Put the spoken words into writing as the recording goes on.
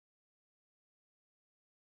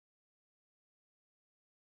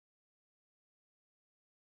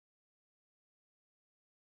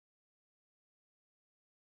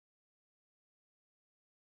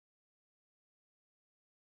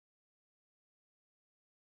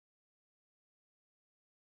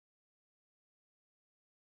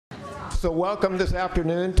So welcome this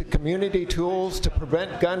afternoon to Community Tools to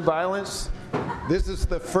Prevent Gun Violence. This is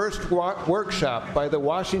the first workshop by the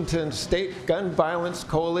Washington State Gun Violence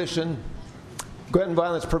Prevention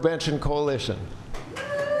Coalition.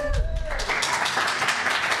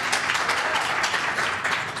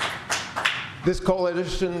 This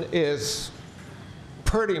coalition is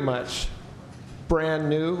pretty much brand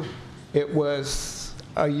new. It was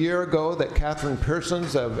a year ago that Catherine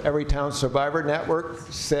Persons of Everytown Survivor Network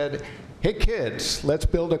said, "Hey kids, let's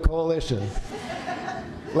build a coalition."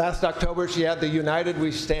 Last October, she had the United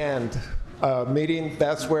We Stand meeting.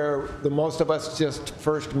 That's where the most of us just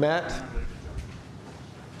first met.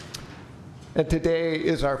 And today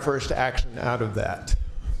is our first action out of that.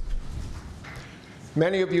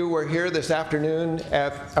 Many of you were here this afternoon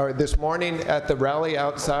or this morning at the rally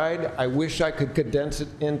outside. I wish I could condense it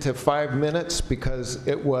into 5 minutes because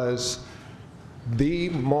it was the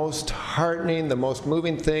most heartening, the most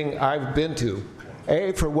moving thing I've been to.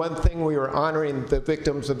 A, for one thing, we were honoring the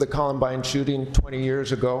victims of the Columbine shooting 20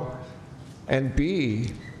 years ago. And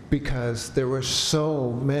B, because there were so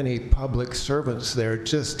many public servants there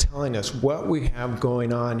just telling us what we have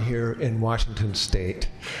going on here in Washington State.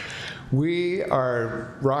 We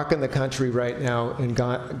are rocking the country right now in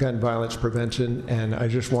gun violence prevention, and I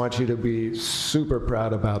just want you to be super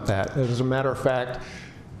proud about that. As a matter of fact,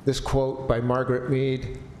 this quote by Margaret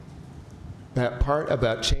Mead, that part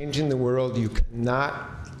about changing the world, you cannot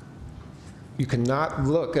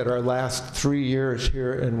look at our last 3 years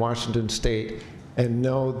here in Washington State and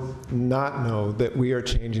not know that we are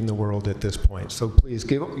changing the world at this point. So please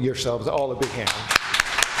give yourselves all a big hand.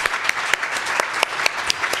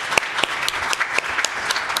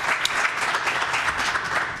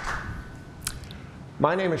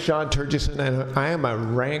 My name is Shawn Terjeson, and I am a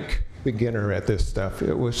rank beginner at this stuff.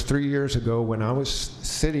 It was 3 years ago when I was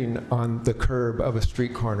sitting on the curb of a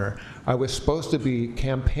street corner. I was supposed to be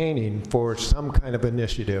campaigning for some kind of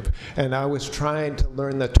initiative, and I was trying to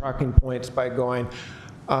learn the talking points by going,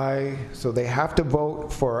 so they have to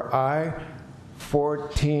vote for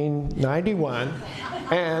I-1491,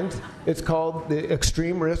 and it's called the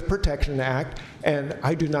Extreme Risk Protection Act, and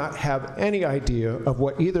I do not have any idea of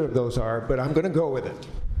what either of those are, but I'm going to go with it.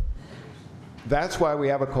 That's why we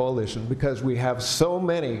have a coalition, because we have so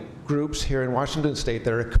many groups here in Washington State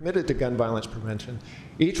that are committed to gun violence prevention.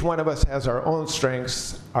 Each one of us has our own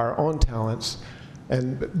strengths, our own talents,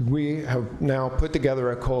 and we have now put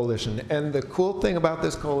together a coalition. And the cool thing about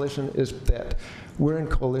this coalition is that we're in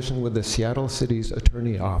coalition with the Seattle City's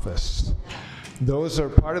Attorney Office. Those are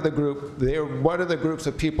part of the group. They are one of the groups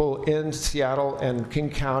of people in Seattle and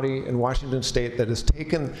King County and Washington State that has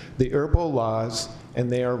taken the ERPO laws and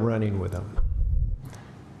they are running with them.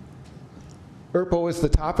 ERPO is the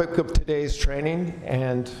topic of today's training,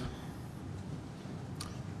 and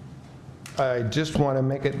I just want to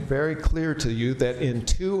make it very clear to you that in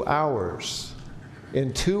 2 hours,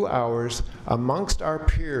 amongst our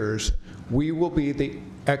peers, we will be the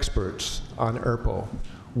experts on ERPO.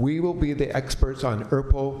 We will be the experts on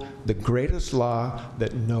ERPO, the greatest law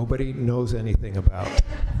that nobody knows anything about.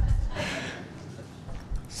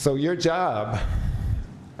 So your job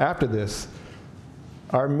after this,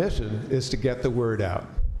 our mission is to get the word out.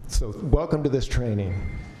 So welcome to this training.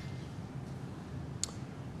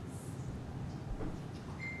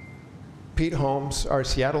 Pete Holmes, our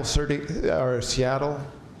Seattle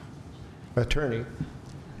attorney,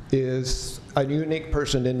 is a unique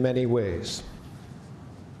person in many ways.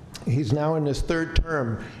 He's now in his 3rd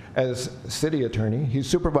term as city attorney. He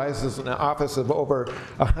supervises an office of over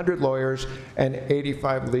 100 lawyers and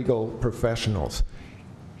 85 legal professionals.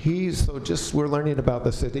 We're learning about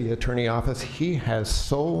the city attorney office. He has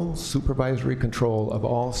sole supervisory control of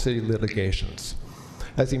all city litigations.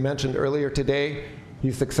 As he mentioned earlier today,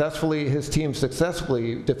 his team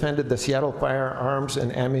successfully defended the Seattle Firearms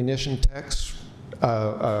and Ammunition tax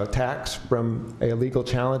from a legal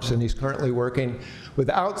challenge, and he's currently working with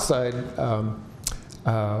outside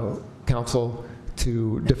counsel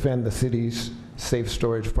to defend the city's safe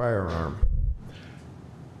storage firearm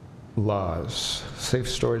laws.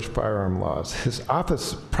 His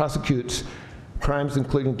office prosecutes crimes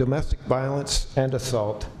including domestic violence and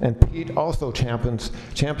assault, and Pete also champions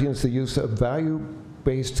the use of value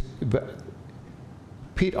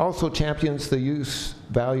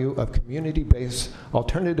of community-based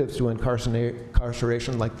alternatives to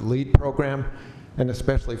incarceration, like the LEAD program, and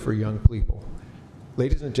especially for young people.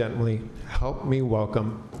 Ladies and gentlemen, help me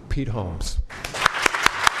welcome Pete Holmes.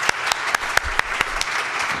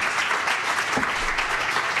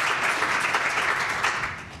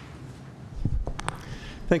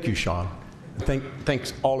 Thank you, Shawn.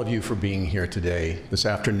 Thanks all of you for being here today, this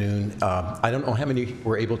afternoon. I don't know how many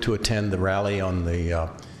were able to attend the rally on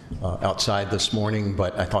the outside this morning,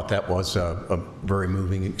 but I thought that was a very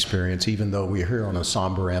moving experience, even though we're here on a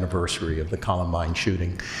somber anniversary of the Columbine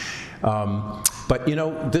shooting. But you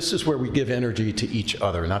know, this is where we give energy to each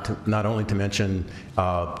other, not only to mention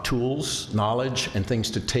tools, knowledge, and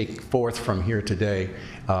things to take forth from here today,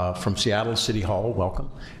 from Seattle City Hall,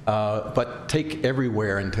 welcome, but take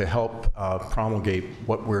everywhere and to help promulgate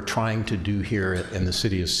what we're trying to do here in the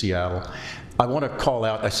city of Seattle. I want to call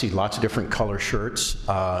out, I see lots of different color shirts,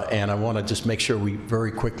 and I want to just make sure we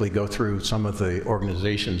very quickly go through some of the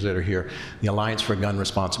organizations that are here. The Alliance for Gun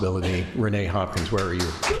Responsibility, Renee Hopkins, where are you?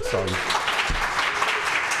 Sorry.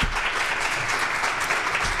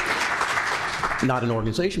 Not an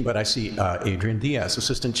organization, but I see Adrian Diaz,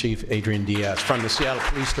 Assistant Chief Adrian Diaz from the Seattle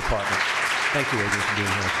Police Department. Thank you, Adrian, for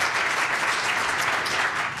being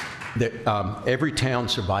here. Every Town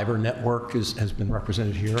Survivor Network has been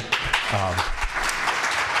represented here.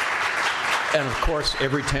 And of course,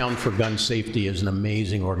 Every Town for Gun Safety is an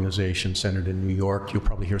amazing organization centered in New York. You'll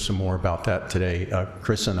probably hear some more about that today.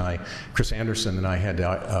 Chris Anderson and I had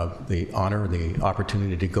the honor, the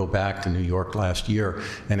opportunity to go back to New York last year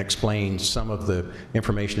and explain some of the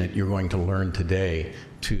information that you're going to learn today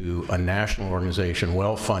to a national organization,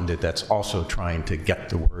 well-funded, that's also trying to get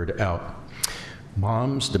the word out.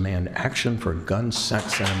 Moms demand action for gun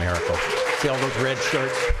sex in America. See all those red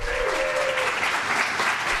shirts?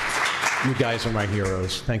 You guys are my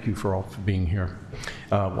heroes. Thank you for being here.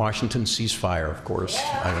 Washington ceasefire, of course.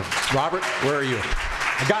 Robert, where are you?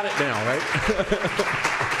 I got it now, right?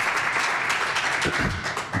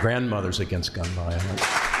 Grandmothers Against Gun Violence.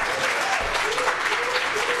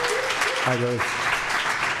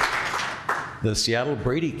 The Seattle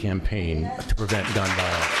Brady Campaign to Prevent Gun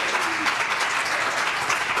Violence.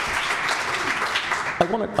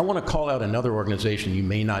 I want to call out another organization you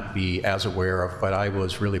may not be as aware of, but I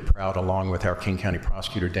was really proud, along with our King County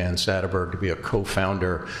Prosecutor Dan Satterberg, to be a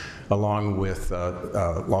co-founder, along with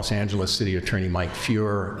Los Angeles City Attorney Mike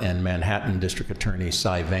Fuhr and Manhattan District Attorney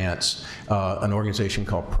Cy Vance, an organization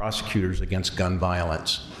called Prosecutors Against Gun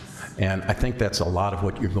Violence. And I think that's a lot of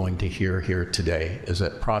what you're going to hear here today, is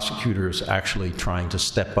that prosecutors actually trying to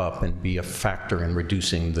step up and be a factor in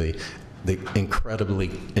reducing the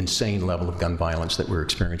incredibly insane level of gun violence that we're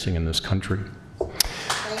experiencing in this country.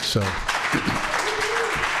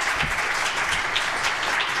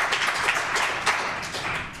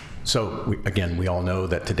 So again, we all know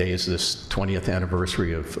that today is this 20th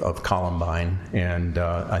anniversary of Columbine, and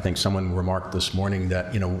I think someone remarked this morning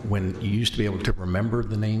that, you know, when you used to be able to remember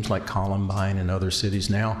the names like Columbine and other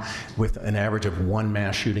cities, now with an average of one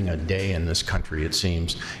mass shooting a day in this country, it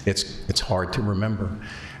seems, it's hard to remember.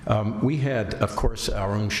 We had, of course,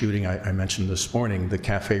 our own shooting. I mentioned this morning, the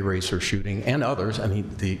Cafe Racer shooting, and others. I mean,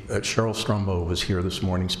 Cheryl Strumbo was here this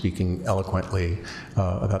morning speaking eloquently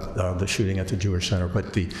about the shooting at the Jewish Center.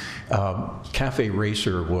 But the Cafe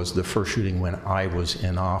Racer was the first shooting when I was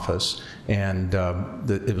in office. And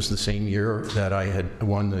it was the same year that I had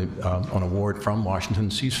won an award from Washington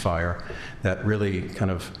Ceasefire that really kind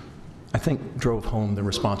of, I think, drove home the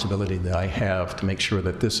responsibility that I have to make sure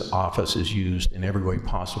that this office is used in every way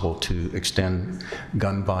possible to extend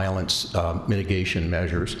gun violence mitigation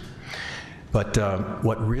measures. But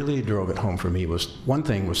what really drove it home for me was, one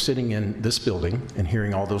thing was sitting in this building and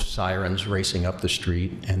hearing all those sirens racing up the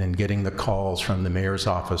street, and then getting the calls from the mayor's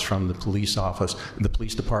office, from the police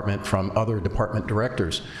department, from other department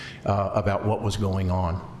directors about what was going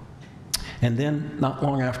on. And then, not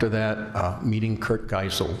long after that, meeting Kurt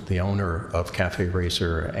Geisel, the owner of Cafe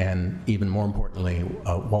Racer, and even more importantly,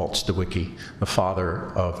 Walt Stawicki, the father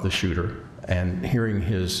of the shooter, and hearing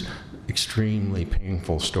his extremely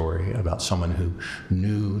painful story about someone who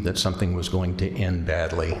knew that something was going to end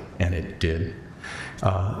badly, and it did,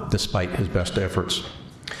 despite his best efforts.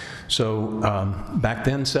 So back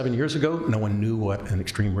then, 7 years ago, no one knew what an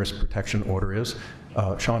extreme risk protection order is.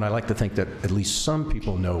 Shawn, I like to think that at least some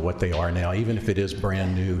people know what they are now, even if it is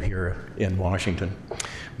brand new here in Washington.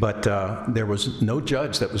 But there was no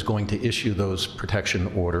judge that was going to issue those protection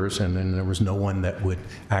orders, and then there was no one that would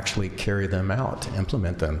actually carry them out,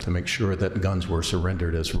 implement them, to make sure that guns were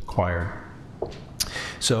surrendered as required.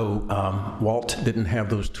 So Walt didn't have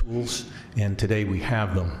those tools, and today we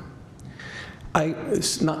have them.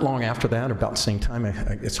 It's not long after that, about the same time.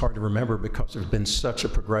 It's hard to remember because there's been such a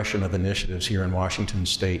progression of initiatives here in Washington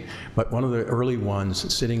State. But one of the early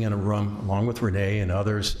ones, sitting in a room along with Renee and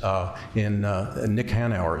others in Nick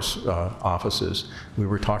Hanauer's offices, we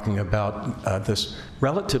were talking about this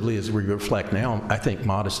relatively, as we reflect now, I think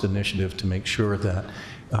modest initiative to make sure that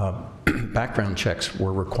background checks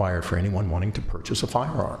were required for anyone wanting to purchase a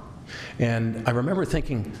firearm. And I remember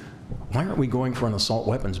thinking, why aren't we going for an assault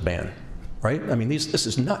weapons ban? Right? I mean, this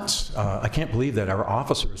is nuts. I can't believe that our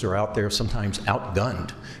officers are out there sometimes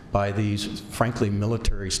outgunned by these, frankly,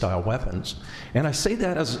 military-style weapons. And I say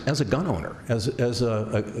that as a gun owner, as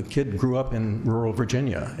a kid grew up in rural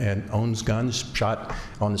Virginia and owns guns, shot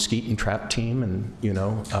on the skeet and trap team, and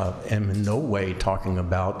am in no way talking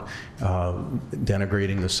about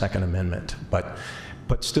denigrating the Second Amendment.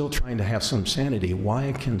 But still trying to have some sanity.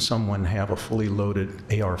 Why can someone have a fully loaded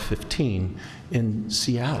AR-15 in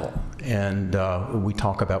Seattle? And we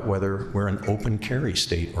talk about whether we're an open carry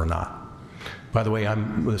state or not. By the way,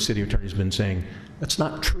 the city attorney's been saying, that's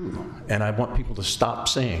not true. And I want people to stop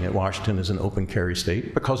saying that Washington is an open carry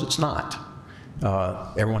state, because it's not.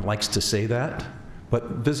 Everyone likes to say that. But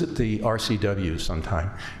visit the RCW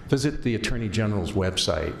sometime. Visit the Attorney General's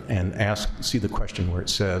website and see the question where it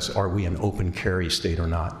says, are we an open carry state or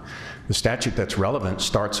not? The statute that's relevant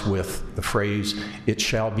starts with the phrase, it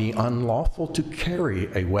shall be unlawful to carry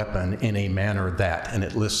a weapon in a manner that, and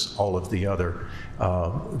it lists all of the other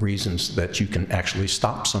reasons that you can actually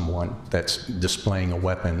stop someone that's displaying a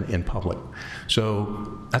weapon in public.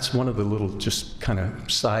 So that's one of the little just kind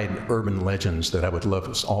of side urban legends that I would love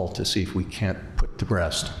us all to see if we can't put to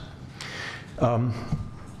rest.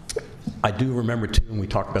 I do remember, too, and we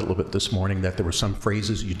talked about it a little bit this morning, that there were some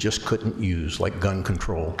phrases you just couldn't use, like gun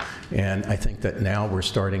control. And I think that now we're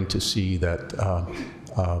starting to see that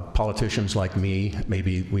politicians like me,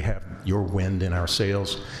 maybe we have your wind in our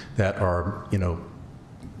sails, that are,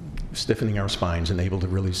 stiffening our spines and able to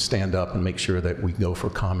really stand up and make sure that we go for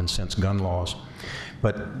common sense gun laws.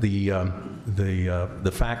 But the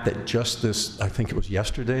fact that just this, I think it was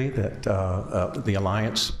yesterday, that the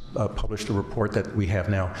Alliance published a report that we have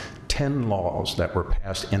now 10 laws that were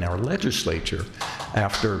passed in our legislature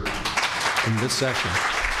in this session.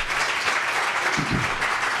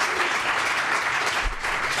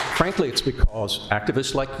 Frankly, it's because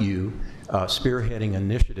activists like you spearheading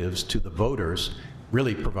initiatives to the voters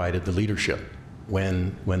really provided the leadership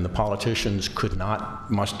when the politicians could not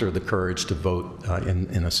muster the courage to vote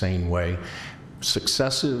in a sane way.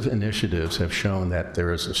 Successive initiatives have shown that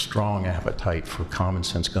there is a strong appetite for common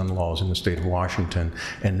sense gun laws in the state of Washington,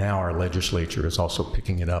 and now our legislature is also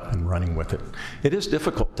picking it up and running with it. It is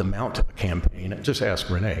difficult to mount a campaign. Just ask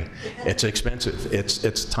Renee. It's expensive.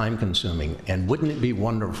 It's time consuming. And wouldn't it be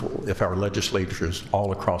wonderful if our legislatures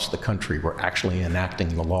all across the country were actually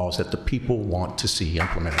enacting the laws that the people want to see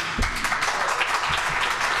implemented?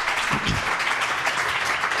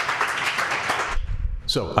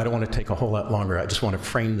 So I don't want to take a whole lot longer. I just want to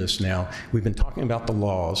frame this now. We've been talking about the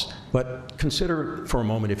laws, but consider for a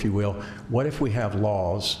moment, if you will, what if we have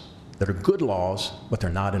laws that are good laws, but they're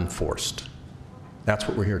not enforced? That's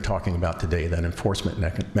what we're here talking about today, that enforcement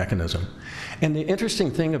mechanism. And the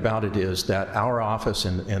interesting thing about it is that our office,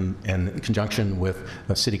 in conjunction with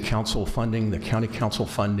the city council funding, the county council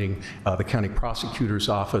funding, the county prosecutor's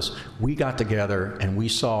office, we got together and we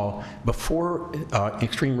saw, before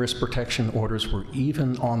extreme risk protection orders were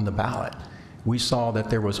even on the ballot, we saw that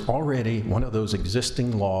there was already one of those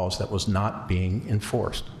existing laws that was not being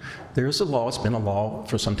enforced. There is a law, it's been a law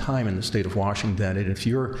for some time in the state of Washington, that if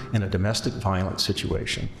you're in a domestic violence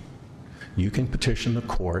situation, you can petition the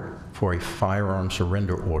court for a firearm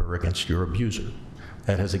surrender order against your abuser.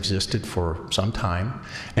 That has existed for some time.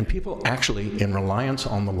 And people actually, in reliance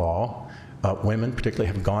on the law, women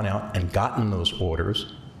particularly, have gone out and gotten those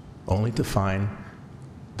orders only to find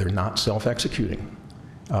they're not self-executing.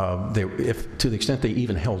 If to the extent they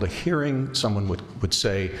even held a hearing, someone would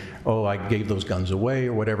say, oh, I gave those guns away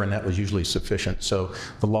or whatever, and that was usually sufficient. So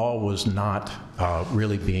the law was not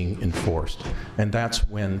really being enforced. And that's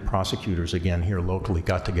when prosecutors, again, here locally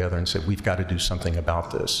got together and said, we've got to do something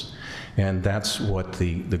about this. And that's what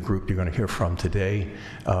the group you're going to hear from today,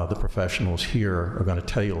 the professionals here, are going to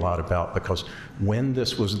tell you a lot about, because when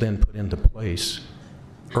this was then put into place,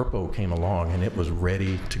 ERPO came along and it was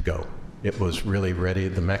ready to go. It was really ready,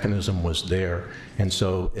 the mechanism was there. And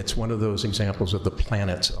so it's one of those examples of the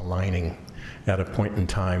planets aligning at a point in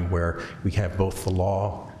time where we have both the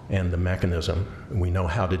law and the mechanism, and we know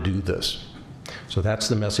how to do this. So that's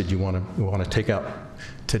the message we want to take out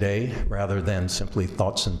today, rather than simply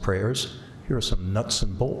thoughts and prayers. Here are some nuts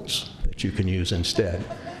and bolts that you can use instead.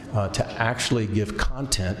 to actually give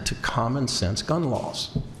content to common sense gun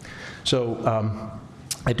laws. So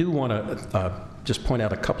I do want to just point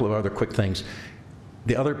out a couple of other quick things.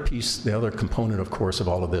 The other piece, the other component, of course, of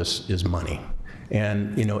all of this is money.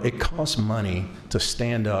 And, you know, it costs money to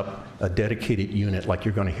stand up a dedicated unit like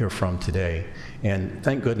you're going to hear from today. And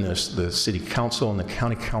thank goodness the city council and the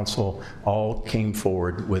county council all came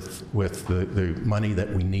forward with the money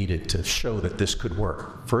that we needed to show that this could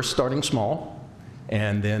work. First starting small,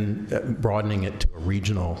 and then broadening it to a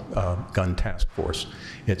regional gun task force.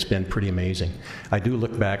 It's been pretty amazing. I do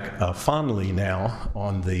look back fondly now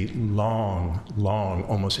on the long,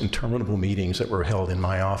 almost interminable meetings that were held in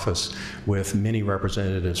my office with many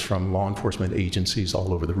representatives from law enforcement agencies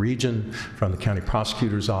all over the region, from the county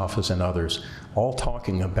prosecutor's office and others, all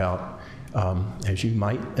talking about, as you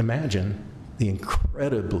might imagine, the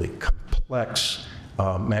incredibly complex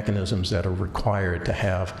mechanisms that are required to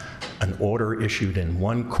have an order issued in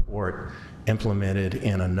one court implemented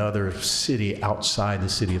in another city outside the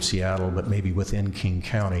city of Seattle, but maybe within King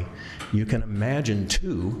County. You can imagine,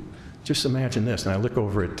 too, just imagine this, and I look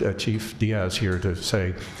over at Chief Diaz here to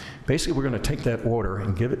say, basically we're going to take that order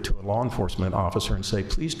and give it to a law enforcement officer and say,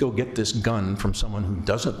 please go get this gun from someone who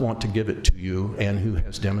doesn't want to give it to you and who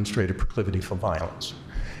has demonstrated proclivity for violence.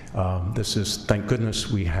 This is, thank goodness,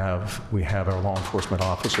 we have our law enforcement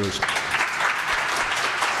officers.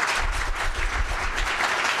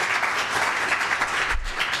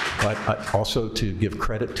 But also to give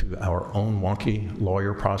credit to our own wonky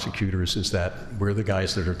lawyer prosecutors is that we're the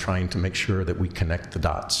guys that are trying to make sure that we connect the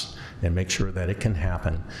dots and make sure that it can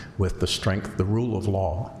happen with the strength, the rule of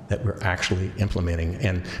law that we're actually implementing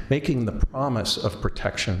and making the promise of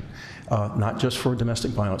protection, not just for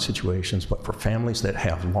domestic violence situations, but for families that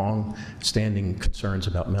have long-standing concerns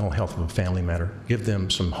about mental health of a family member. Give them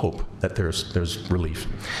some hope that there's relief.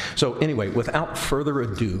 So anyway, without further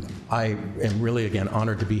ado, I am really, again,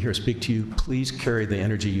 honored to be here to speak to you. Please carry the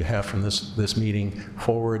energy you have from this meeting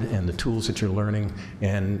forward and the tools that you're learning,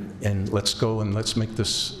 and let's go and let's make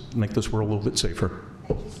this world a little bit safer.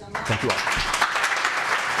 Thank you all.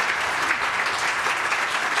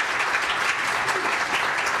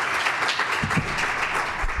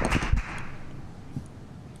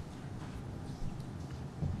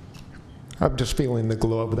 I'm just feeling the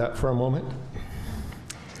glow of that for a moment.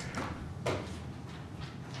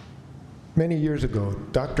 Many years ago,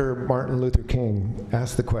 Dr. Martin Luther King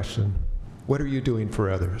asked the question, what are you doing for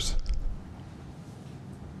others?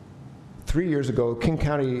 3 years ago, King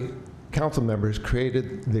County council members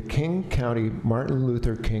created the King County Martin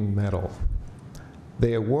Luther King Medal.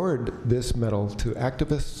 They award this medal to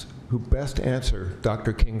activists who best answer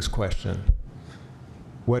Dr. King's question,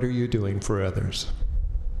 what are you doing for others?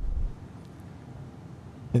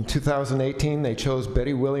 In 2018, they chose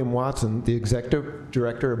Bettie William Watson, the executive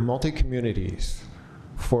director of Multicommunities,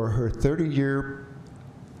 for her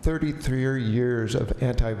 33 years of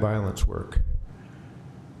anti-violence work.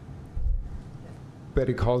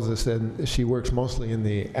 Bettie calls us, and she works mostly in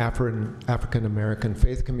the African-American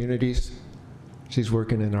faith communities. She's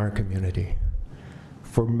working in our community.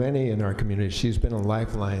 For many in our community, she's been a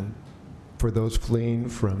lifeline for those fleeing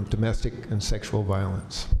from domestic and sexual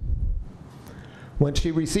violence. When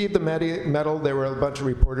she received the medal, there were a bunch of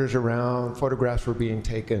reporters around, photographs were being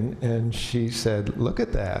taken, and she said, look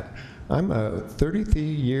at that. I'm a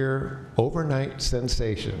 33-year overnight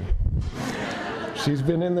sensation. She's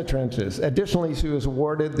been in the trenches. Additionally, she was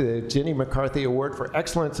awarded the Jenny McCarthy Award for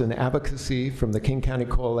Excellence in Advocacy from the King County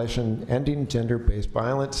Coalition Ending Gender-Based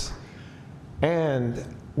Violence, and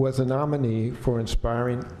was a nominee for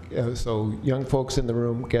inspiring, so young folks in the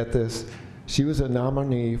room get this, she was a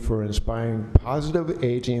nominee for inspiring positive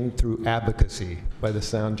aging through advocacy by the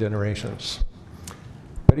Sound Generations.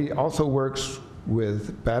 Bettie also works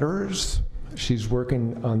with batterers. She's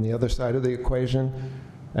working on the other side of the equation,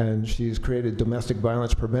 and she's created domestic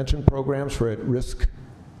violence prevention programs for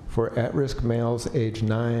at-risk males aged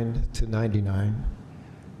 9 to 99.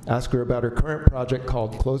 Ask her about her current project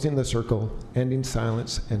called Closing the Circle, Ending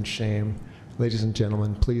Silence and Shame. Ladies and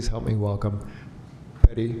gentlemen, please help me welcome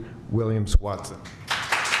Bettie Williams Watson.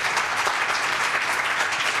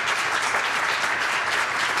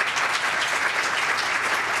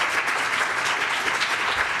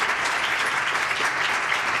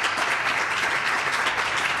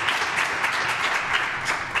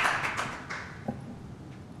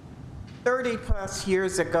 Plus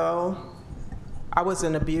years ago, I was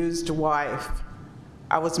an abused wife.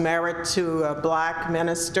 I was married to a black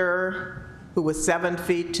minister who was 7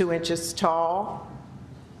 feet 2 inches tall,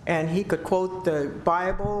 and he could quote the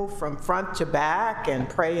Bible from front to back and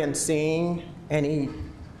pray and sing, and he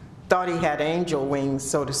thought he had angel wings,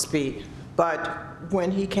 so to speak. But when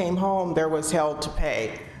he came home, there was hell to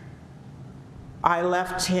pay. I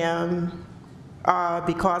left him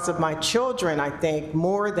because of my children, I think,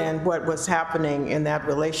 more than what was happening in that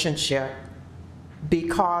relationship.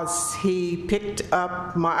 Because he picked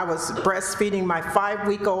up I was breastfeeding my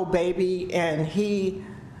 5-week-old baby, and he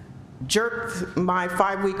jerked my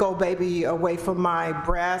 5-week-old baby away from my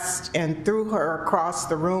breast and threw her across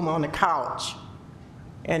the room on the couch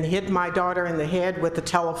and hit my daughter in the head with the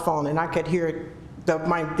telephone, and I could hear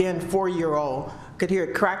my then 4-year-old could hear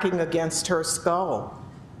it cracking against her skull.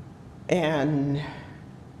 And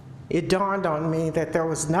it dawned on me that there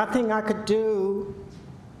was nothing I could do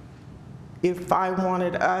if I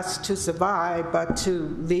wanted us to survive but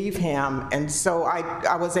to leave him. And so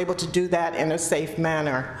I was able to do that in a safe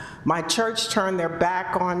manner. My church turned their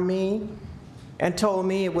back on me and told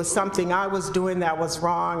me it was something I was doing that was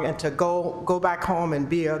wrong, and to go back home and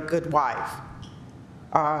be a good wife.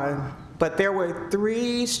 But there were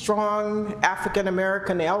 3 strong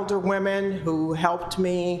African-American elder women who helped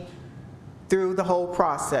me through the whole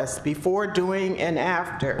process, before, during, and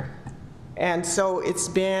after. And so it's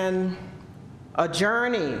been a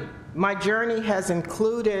journey. My journey has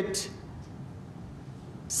included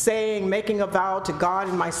making a vow to God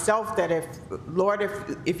and myself that Lord,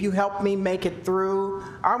 if you help me make it through,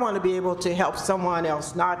 I want to be able to help someone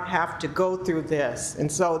else not have to go through this. And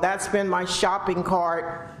so that's been my shopping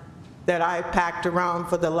cart that I packed around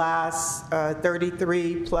for the last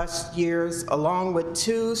 33 plus years, along with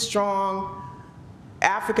 2 strong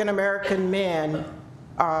African-American men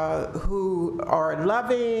who are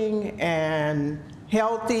loving and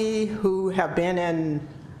healthy, who have been in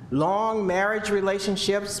long marriage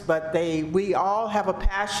relationships, but we all have a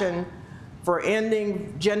passion for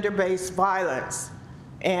ending gender-based violence.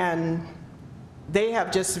 And they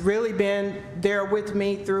have just really been there with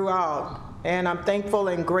me throughout, and I'm thankful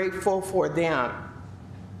and grateful for them.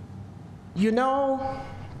 You know,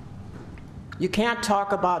 you can't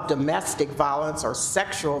talk about domestic violence or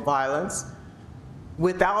sexual violence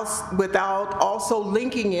without also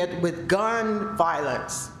linking it with gun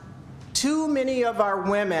violence. Too many of our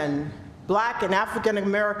women, Black and African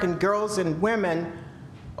American girls and women,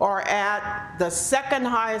 are at the 2nd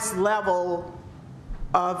highest level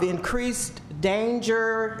of increased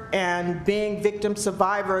danger and being victim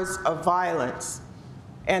survivors of violence.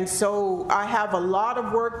 And so I have a lot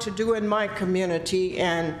of work to do in my community,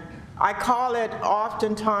 and I call it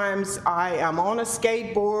oftentimes I am on a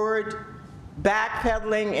skateboard,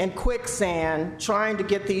 backpedaling in quicksand, trying to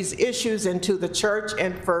get these issues into the church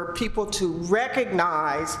and for people to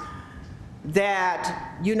recognize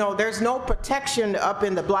that, you know, there's no protection up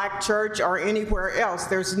in the Black church or anywhere else.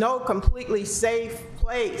 There's no completely safe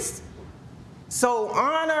place. So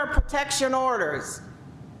honor protection orders.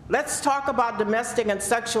 Let's talk about domestic and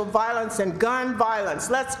sexual violence and gun violence.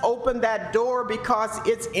 Let's open that door, because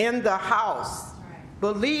it's in the house.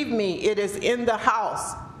 Believe me, it is in the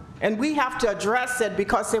house. And we have to address it,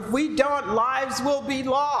 because if we don't, lives will be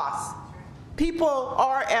lost. People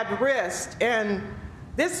are at risk. And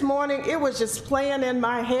this morning, it was just playing in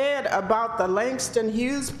my head about the Langston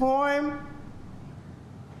Hughes poem,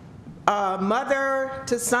 Mother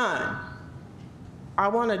to Son. I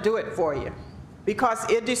want to do it for you, because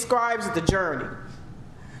it describes the journey.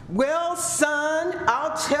 Well, son,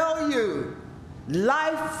 I'll tell you,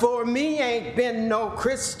 life for me ain't been no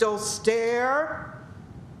crystal stair.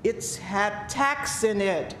 It's had tacks in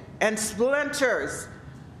it, and splinters,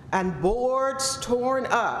 and boards torn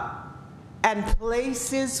up, and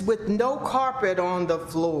places with no carpet on the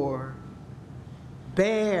floor.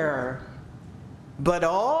 Bare. But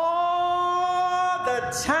all the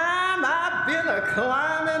time I've been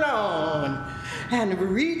a-climbing on, and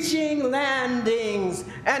reaching landings,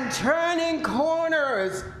 and turning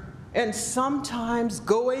corners, and sometimes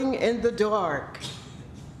going in the dark,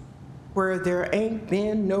 where there ain't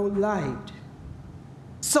been no light.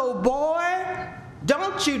 So boy,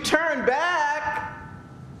 don't you turn back.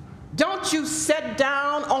 Don't you sit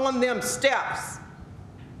down on them steps,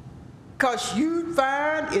 'cause you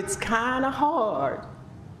find it's kinda hard.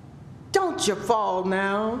 Don't you fall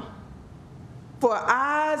now, for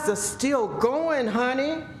eyes are still going,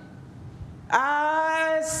 honey.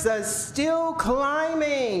 Eyes are still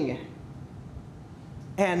climbing.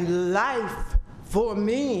 And life for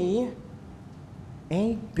me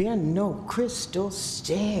ain't been no crystal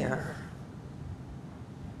stair.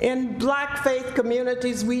 In Black faith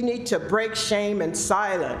communities, we need to break shame and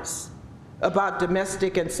silence about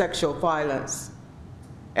domestic and sexual violence.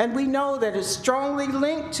 And we know that it's strongly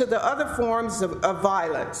linked to the other forms of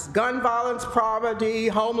violence: gun violence, poverty,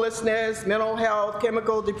 homelessness, mental health,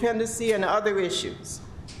 chemical dependency, and other issues.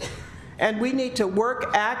 And we need to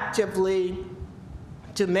work actively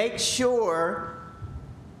to make sure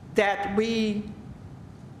that we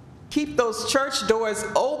keep those church doors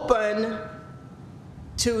open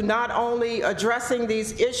to not only addressing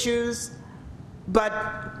these issues, but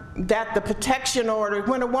that the protection order,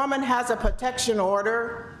 when a woman has a protection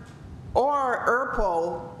order or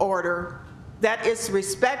ERPO order, that it's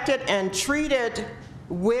respected and treated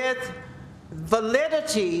with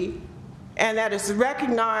validity, and that it's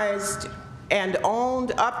recognized and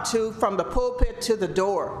owned up to from the pulpit to the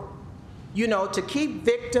door, you know, to keep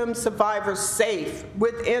victims, survivors safe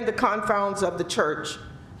within the confines of the church.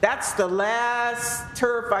 That's the last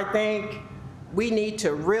turf, I think, we need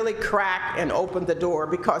to really crack and open the door,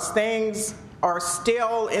 because things are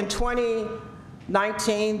still, in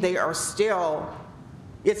 2019, they are still,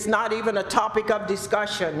 it's not even a topic of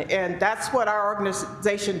discussion, and that's what our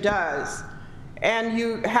organization does. And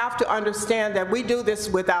you have to understand that we do this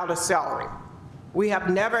without a salary. We have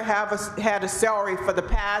never had a salary for the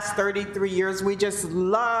past 33 years. We just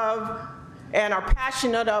love and are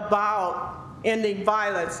passionate about ending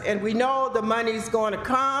violence. And we know the money's going to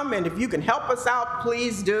come, and if you can help us out,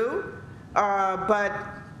 please do. But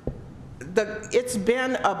it's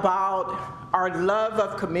been about our love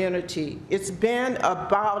of community. It's been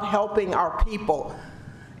about helping our people.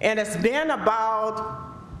 And it's been about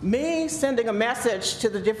me sending a message to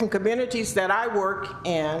the different communities that I work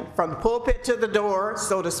in, from the pulpit to the door,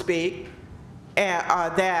 so to speak,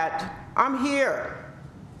 that I'm here.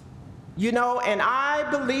 You know, and I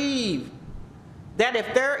believe that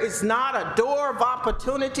if there is not a door of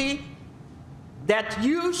opportunity, that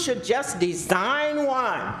you should just design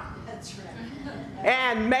one. That's right.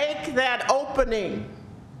 And make that opening.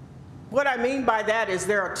 What I mean by that is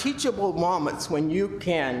there are teachable moments when you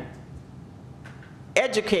can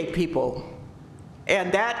educate people.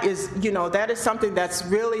 And that is, you know, that is something that's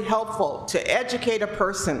really helpful, to educate a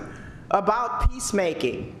person about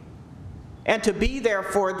peacemaking and to be there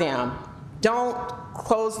for them. Don't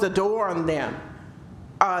close the door on them.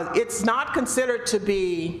 It's not considered to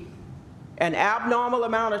be an abnormal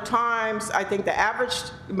amount of times. I think the average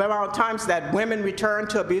amount of times that women return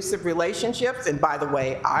to abusive relationships, and by the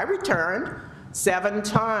way, I returned 7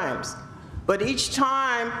 times. But each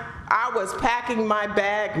time I was packing my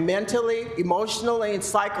bag mentally, emotionally, and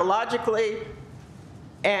psychologically,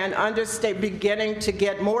 and beginning to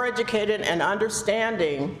get more educated and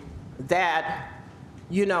understanding that,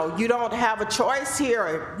 you know, you don't have a choice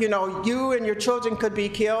here. You know, you and your children could be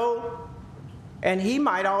killed, and he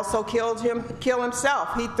might also kill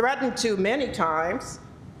himself. He threatened to many times.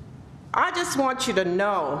 I just want you to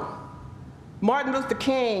know, Martin Luther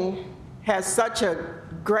King has such a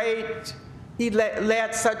great, he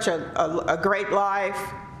led such a great life,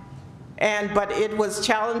 but it was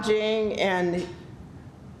challenging, and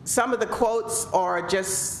some of the quotes are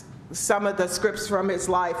just some of the scripts from his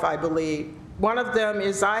life, I believe. One of them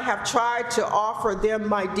is, "I have tried to offer them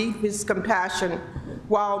my deepest compassion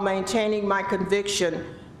while maintaining my conviction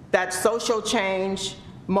that social change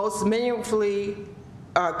most meaningfully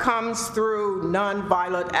comes through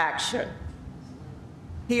nonviolent action."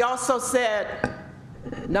 He also said,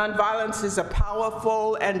 "Nonviolence is a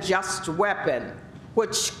powerful and just weapon,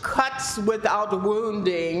 which cuts without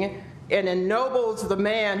wounding and ennobles the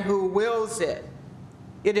man who wields it.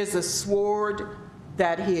 It is a sword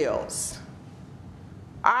that heals."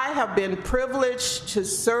 I have been privileged to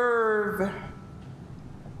serve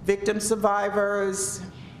victim survivors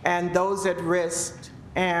and those at risk,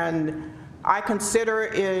 and I consider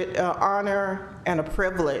it an honor and a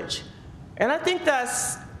privilege. And I think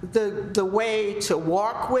that's the way to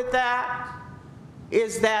walk with that,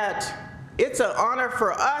 is that it's an honor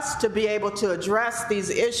for us to be able to address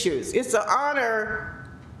these issues. It's an honor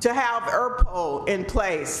to have ERPO in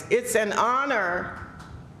place. It's an honor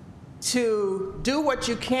to do what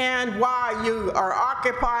you can while you are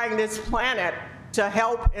occupying this planet to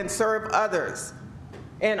help and serve others.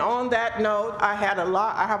 And on that note, I have a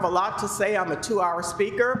lot to say. I'm a 2-hour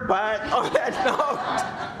speaker, but on that note,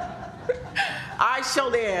 I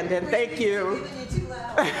shall end, and thank you.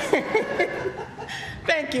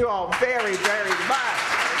 Thank you all very, very much.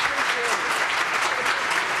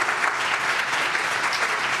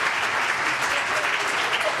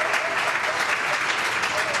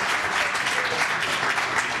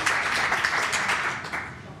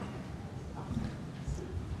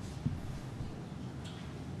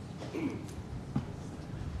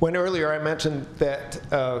 When earlier I mentioned that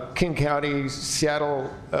King County, Seattle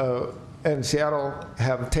and Seattle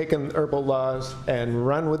have taken herbal laws and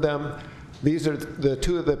run with them. These are the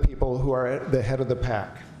two of the people who are at the head of the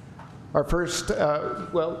pack. Our first,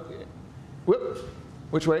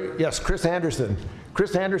 which way? Yes, Chris Anderson.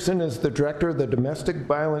 Chris Anderson is the director of the Domestic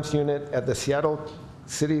Violence Unit at the Seattle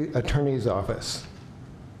City Attorney's Office.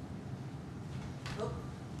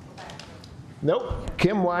 Nope.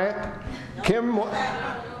 Kim Wyatt. Kim.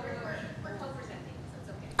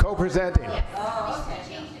 Co-presenting.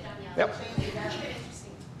 Yep.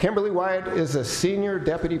 Kimberly Wyatt is a senior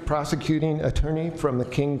deputy prosecuting attorney from the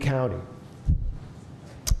King County.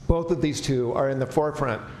 Both of these two are in the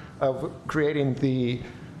forefront of creating the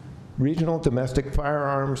Regional Domestic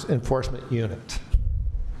Firearms Enforcement Unit.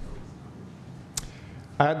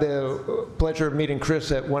 I had the pleasure of meeting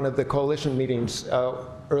Chris at one of the coalition meetings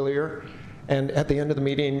earlier, and at the end of the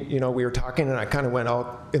meeting, you know, we were talking, and I kind of went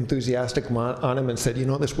all enthusiastic on him and said, you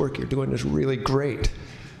know, this work you're doing is really great.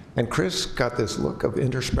 And Chris got this look of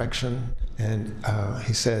introspection, and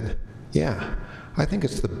he said, yeah, I think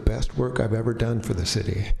it's the best work I've ever done for the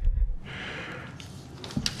city.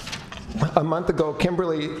 A month ago,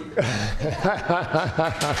 Kimberly,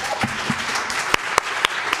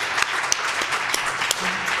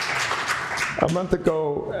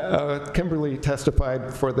 Kimberly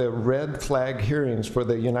testified for the red flag hearings for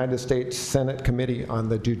the United States Senate Committee on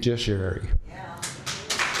the Judiciary. Yeah.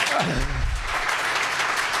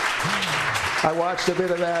 I watched a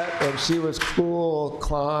bit of that, and she was cool,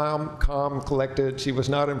 calm, collected. She was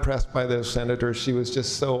not impressed by those senators. She was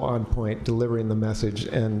just so on point, delivering the message,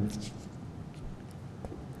 and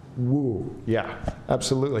woo, yeah,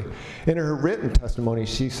 absolutely. In her written testimony,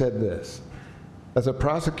 she said this: as a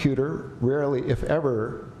prosecutor, rarely if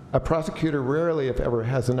ever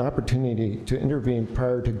has an opportunity to intervene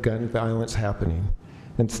prior to gun violence happening.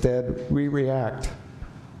 Instead, we react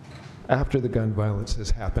after the gun violence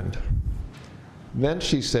has happened. Then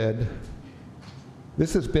she said,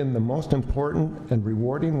 this has been the most important and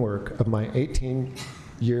rewarding work of my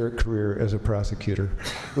 18-year career as a prosecutor.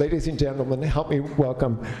 Ladies and gentlemen, help me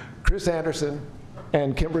welcome Chris Anderson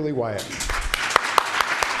and Kimberly Wyatt.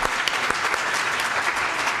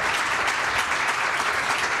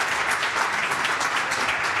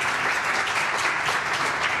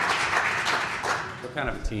 What kind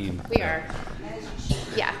of a team? We are.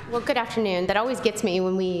 Yeah, well, good afternoon. That always gets me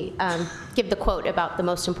when we give the quote about the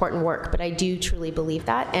most important work, but I do truly believe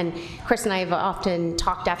that. And Chris and I have often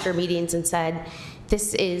talked after meetings and said,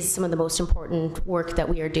 this is some of the most important work that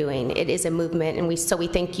we are doing. It is a movement, and so we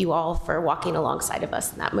thank you all for walking alongside of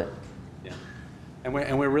us in that movement. Yeah,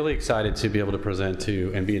 and we're really excited to be able to present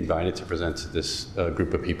to and be invited to present to this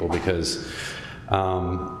group of people because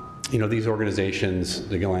you know, these organizations,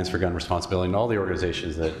 the Alliance for Gun Responsibility, and all the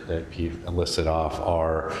organizations that Pete listed off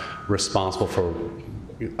are responsible for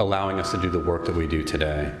allowing us to do the work that we do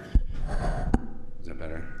today. Is that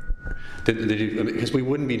better? Because we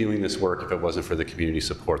wouldn't be doing this work if it wasn't for the community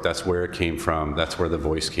support. That's where it came from. That's where the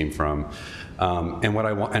voice came from. And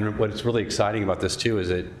what's really exciting about this too is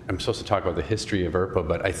that I'm supposed to talk about the history of IRPA,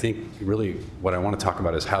 but I think really what I want to talk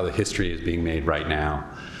about is how the history is being made right now.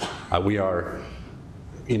 We are.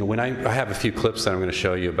 You know, when I have a few clips that I'm going to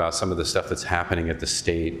show you about some of the stuff that's happening at the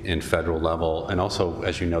state and federal level, and also,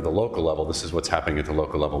 as you know, the local level. This is what's happening at the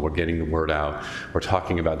local level. We're getting the word out. We're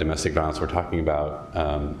talking about domestic violence. We're talking about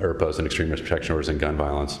IRPAs and extreme risk protection orders and gun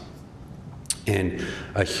violence. And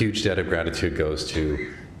a huge debt of gratitude goes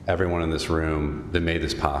to everyone in this room that made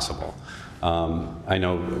this possible. I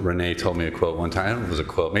know Renee told me a quote one time. I don't know if it was a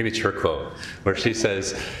quote. Maybe it's her quote, where she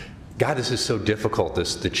says, God, this is so difficult,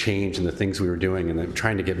 the change and the things we were doing and then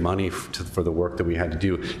trying to get money for the work that we had to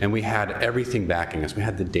do. And we had everything backing us. We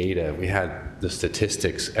had the data, we had the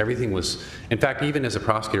statistics, everything was, in fact, even as a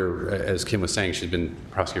prosecutor, as Kim was saying, she's been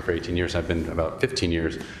a prosecutor for 18 years, I've been about 15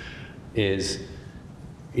 years, is,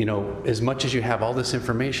 you know, as much as you have all this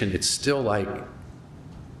information, it's still like,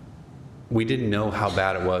 we didn't know how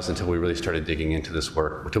bad it was until we really started digging into this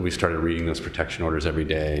work, until we started reading those protection orders every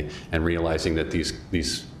day and realizing that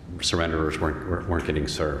these surrenderers weren't getting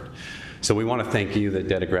served. So we want to thank you, that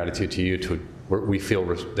debt of gratitude to you. We feel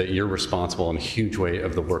that you're responsible in a huge way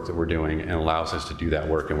of the work that we're doing and allows us to do that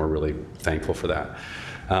work, and we're really thankful for that.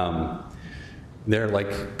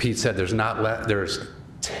 Like Pete said, there's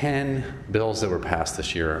 10 bills that were passed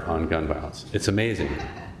this year on gun violence. It's amazing.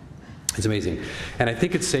 It's amazing. And I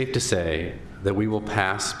think it's safe to say that we will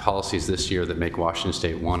pass policies this year that make Washington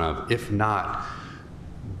State one of, if not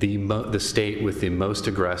the state with the most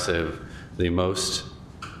aggressive,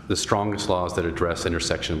 the strongest laws that address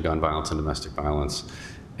intersection of gun violence and domestic violence,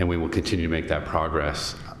 and we will continue to make that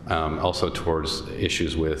progress. Also towards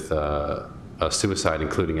issues with suicide,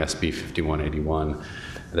 including SB 5181,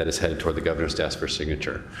 that is headed toward the governor's desk for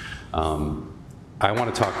signature. I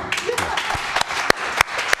want to talk.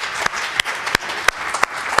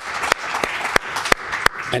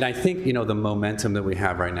 And I think, you know, the momentum that we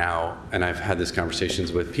have right now, and I've had these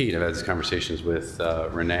conversations with Pete, I've had these conversations with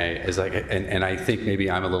Renee, is like, and I think maybe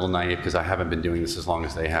I'm a little naive because I haven't been doing this as long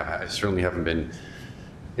as they have. I certainly haven't been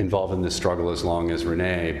involved in this struggle as long as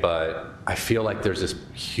Renee, but I feel like there's this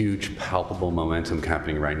huge, palpable momentum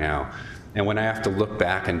happening right now. And when I have to look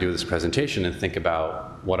back and do this presentation and think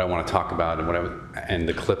about what I want to talk about and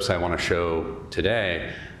the clips I want to show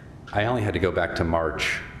today, I only had to go back to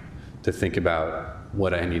March to think about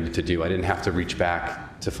what I needed to do. I didn't have to reach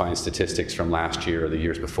back to find statistics from last year or the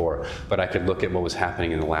years before, but I could look at what was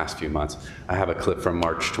happening in the last few months. I have a clip from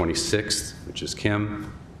March 26th, which is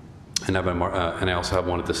Kim, and I also have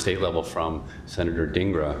one at the state level from Senator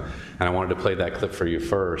Dingra. And I wanted to play that clip for you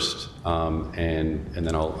first, and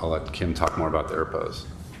then I'll let Kim talk more about the ERPOs.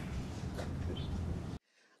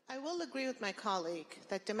 I will agree with my colleague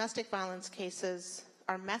that domestic violence cases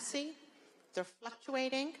are messy, they're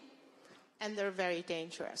fluctuating, and they're very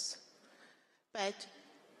dangerous. But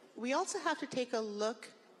we also have to take a look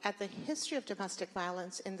at the history of domestic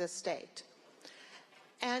violence in this state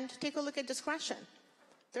and take a look at discretion.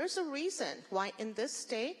 There's a reason why in this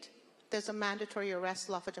state there's a mandatory arrest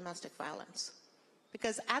law for domestic violence.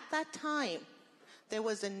 Because at that time, there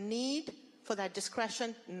was a need for that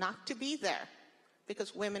discretion not to be there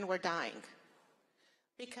because women were dying.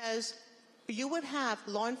 Because you would have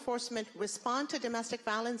law enforcement respond to domestic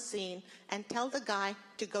violence scene and tell the guy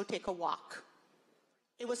to go take a walk.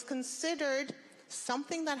 It was considered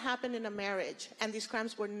something that happened in a marriage, and these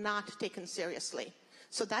crimes were not taken seriously.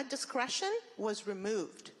 So that discretion was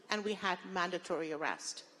removed, and we had mandatory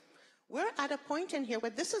arrest. We're at a point in here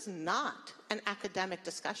where this is not an academic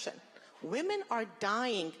discussion. Women are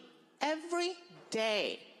dying every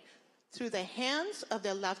day through the hands of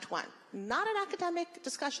their loved one. Not an academic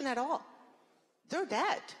discussion at all. They're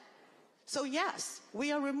dead. So yes,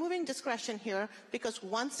 we are removing discretion here because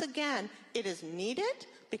once again, it is needed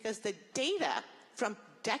because the data from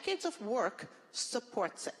decades of work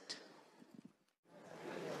supports it.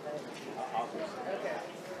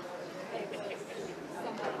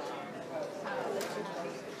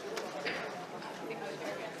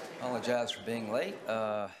 Apologize for being late.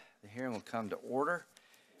 The hearing will come to order.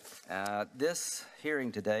 This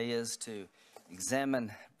hearing today is to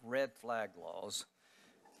examine red flag laws,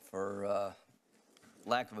 for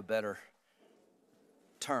lack of a better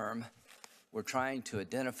term. We're trying to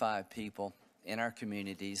identify people in our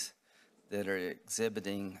communities that are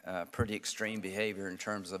exhibiting pretty extreme behavior in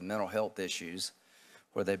terms of mental health issues,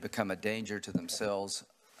 where they become a danger to themselves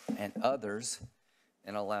and others,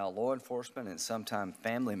 and allow law enforcement and sometimes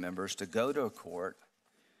family members to go to a court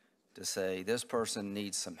to say this person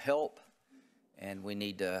needs some help and we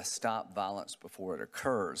need to stop violence before it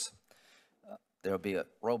occurs. There'll be a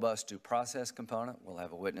robust due process component. We'll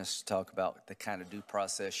have a witness to talk about the kind of due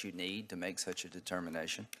process you need to make such a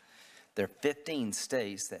determination. There are 15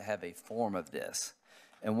 states that have a form of this.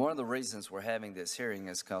 And one of the reasons we're having this hearing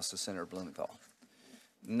is because of Senator Blumenthal.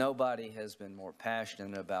 Nobody has been more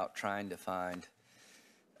passionate about trying to find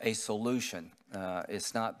a solution.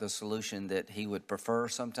 It's not the solution that he would prefer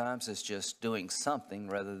sometimes. It's just doing something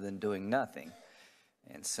rather than doing nothing.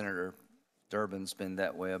 And Senator Durbin's been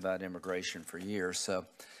that way about immigration for years. So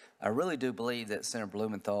I really do believe that Senator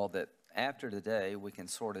Blumenthal, that after today we can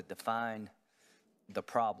sort of define the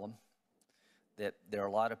problem, that there are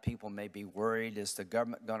a lot of people may be worried, is the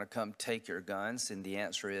government going to come take your guns? And the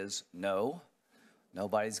answer is no.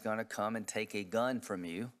 Nobody's going to come and take a gun from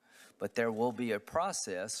you, but there will be a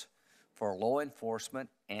process for law enforcement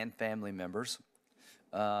and family members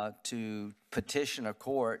to petition a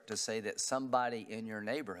court to say that somebody in your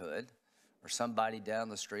neighborhood or somebody down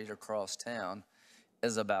the street or across town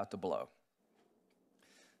is about to blow.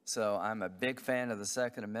 So I'm a big fan of the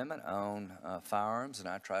Second Amendment. I own firearms, and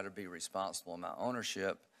I try to be responsible in my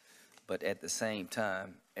ownership, but at the same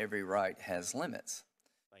time, every right has limits.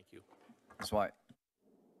 Thank you. Ms. Wyatt.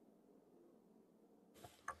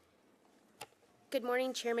 Good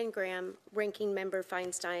morning, Chairman Graham, Ranking Member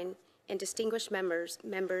Feinstein, and distinguished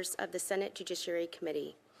members of the Senate Judiciary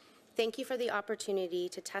Committee. Thank you for the opportunity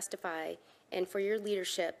to testify and for your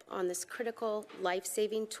leadership on this critical,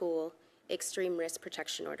 life-saving tool, extreme risk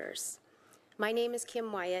protection orders. My name is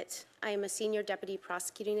Kim Wyatt. I am a senior deputy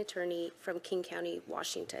prosecuting attorney from King County,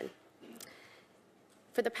 Washington.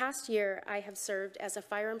 For the past year, I have served as a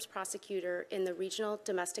firearms prosecutor in the Regional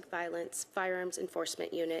Domestic Violence Firearms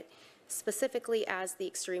Enforcement Unit, specifically as the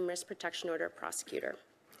Extreme Risk Protection Order prosecutor.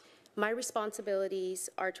 My responsibilities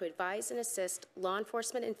are to advise and assist law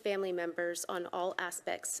enforcement and family members on all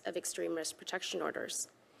aspects of extreme risk protection orders,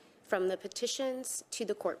 from the petitions to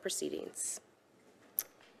the court proceedings.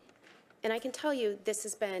 And I can tell you this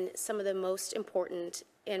has been some of the most important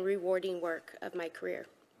and rewarding work of my career.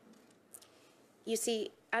 You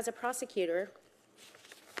see, as a prosecutor,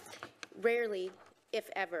 rarely, if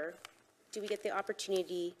ever, do we get the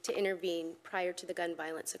opportunity to intervene prior to the gun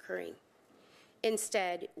violence occurring.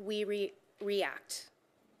 Instead, we react.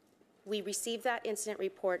 We receive that incident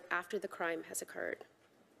report after the crime has occurred.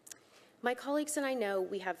 My colleagues and I know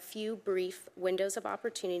we have few brief windows of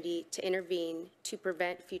opportunity to intervene to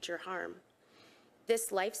prevent future harm.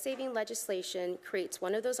 This life-saving legislation creates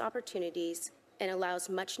one of those opportunities and allows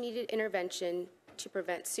much-needed intervention to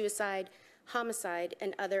prevent suicide, homicide,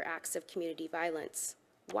 and other acts of community violence,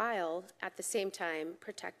 while at the same time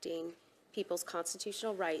protecting people's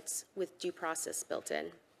constitutional rights with due process built in.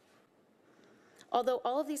 Although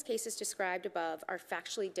all of these cases described above are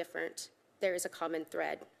factually different, there is a common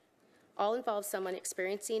thread. All involve someone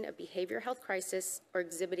experiencing a behavioral health crisis or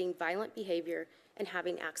exhibiting violent behavior and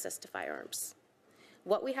having access to firearms.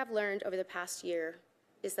 What we have learned over the past year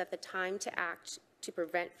is that the time to act to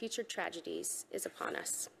prevent future tragedies is upon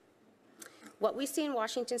us. What we see in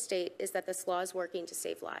Washington State is that this law is working to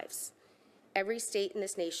save lives. Every state in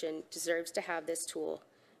this nation deserves to have this tool,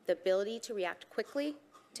 the ability to react quickly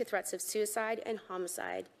to threats of suicide and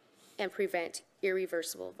homicide and prevent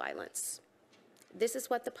irreversible violence. This is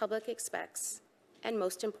what the public expects and,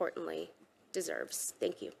 most importantly, deserves.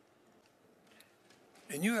 Thank you.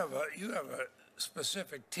 And you have a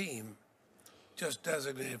specific team just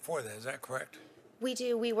designated for that, is that correct? We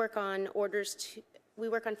do. We work on we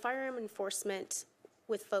work on firearm enforcement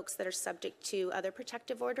with folks that are subject to other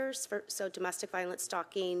protective orders, so domestic violence,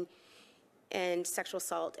 stalking, and sexual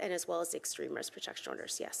assault, and as well as extreme risk protection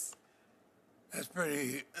orders, yes. That's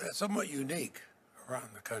somewhat unique around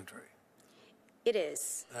the country. It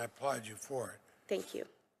is. I applaud you for it. Thank you.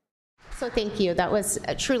 So thank you. That was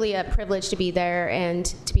truly a privilege to be there and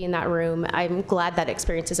to be in that room. I'm glad that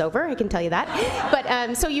experience is over, I can tell you that.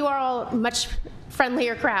 But so you are all a much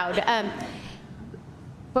friendlier crowd.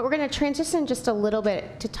 But we're going to transition just a little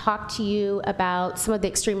bit to talk to you about some of the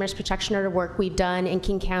extreme risk protection order work we've done in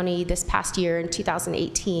King County this past year in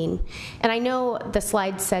 2018. And I know the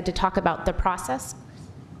slide said to talk about the process.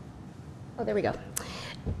 Oh, there we go.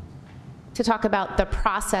 To talk about the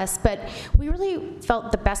process, but we really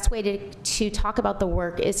felt the best way to talk about the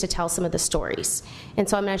work is to tell some of the stories. And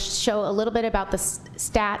so I'm going to show a little bit about the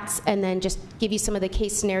stats and then just give you some of the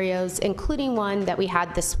case scenarios, including one that we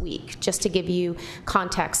had this week, just to give you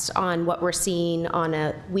context on what we're seeing on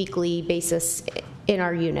a weekly basis in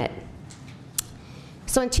our unit.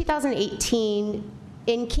 So in 2018,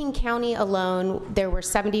 in King County alone, there were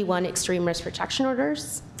 71 extreme risk protection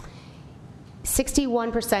orders.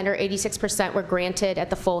 61% or 86% were granted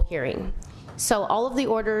at the full hearing. So all of the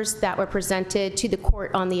orders that were presented to the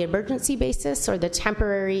court on the emergency basis or the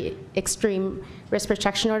temporary extreme risk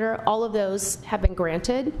protection order, all of those have been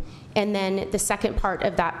granted. And then the second part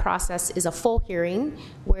of that process is a full hearing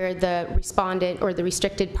where the respondent or the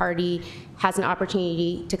restricted party has an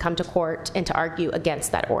opportunity to come to court and to argue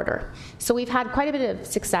against that order. So we've had quite a bit of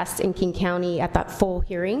success in King County at that full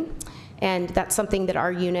hearing. And that's something that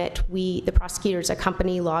our unit, the prosecutors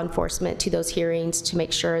accompany law enforcement to those hearings to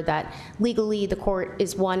make sure that legally the court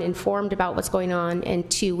is, one, informed about what's going on, and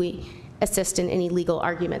two, we assist in any legal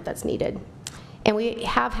argument that's needed. And we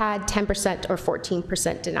have had 10% or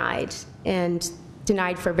 14% denied, and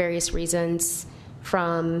denied for various reasons,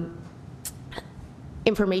 from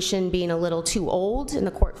information being a little too old and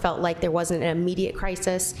the court felt like there wasn't an immediate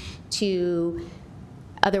crisis, to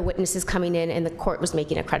other witnesses coming in and the court was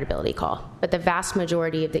making a credibility call. But the vast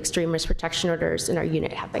majority of the extreme risk protection orders in our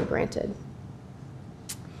unit have been granted.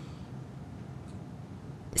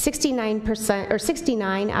 69% or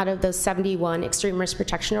 69 out of those 71 extreme risk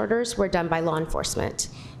protection orders were done by law enforcement.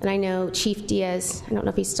 And I know Chief Diaz, I don't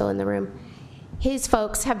know if he's still in the room, his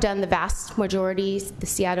folks have done the vast majority, the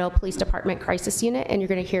Seattle Police Department Crisis Unit, and you're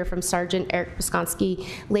going to hear from Sergeant Eric Pisconski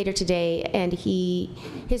later today, and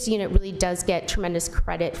his unit really does get tremendous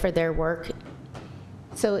credit for their work.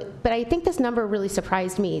 So, but I think this number really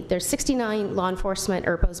surprised me. There's 69 law enforcement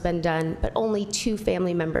ERPO's been done, but only 2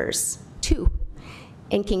 family members, 2,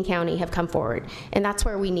 in King County have come forward. And that's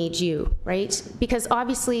where we need you, right? Because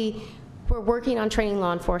obviously, we're working on training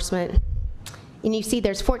law enforcement. And you see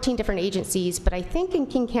there's 14 different agencies, but I think in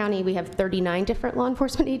King County we have 39 different law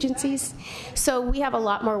enforcement agencies. So we have a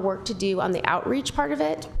lot more work to do on the outreach part of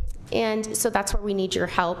it. And so that's where we need your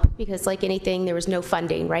help, because like anything, there was no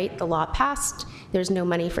funding, right? The law passed, there's no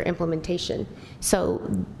money for implementation.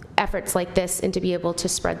 So efforts like this and to be able to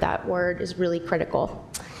spread that word is really critical.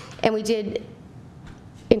 And we did,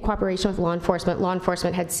 in cooperation with law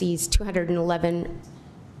enforcement had seized 211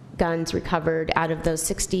 guns recovered out of those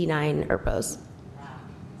 69 ERPOs.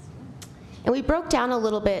 And we broke down a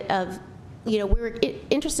little bit of, we were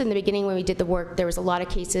interested in the beginning when we did the work, there was a lot of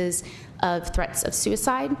cases of threats of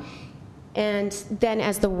suicide. And then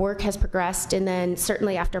as the work has progressed, and then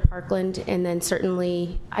certainly after Parkland, and then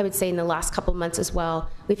certainly, I would say in the last couple months as well,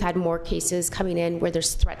 we've had more cases coming in where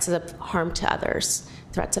there's threats of harm to others,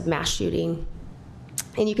 threats of mass shooting.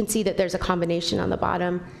 And you can see that there's a combination on the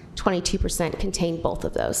bottom, 22% contain both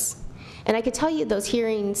of those. And I could tell you those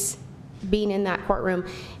hearings, being in that courtroom,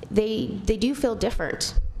 they do feel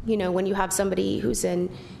different. When you have somebody who's in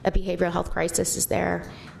a behavioral health crisis is there.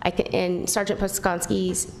 And Sergeant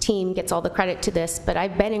Pisconski's team gets all the credit to this, but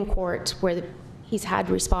I've been in court where he's had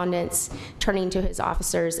respondents turning to his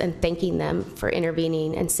officers and thanking them for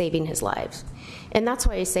intervening and saving his life. And that's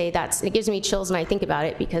why I say it gives me chills when I think about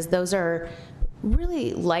it, because those are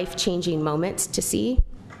really life-changing moments to see.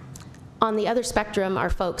 On the other spectrum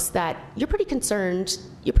are folks that you're pretty concerned,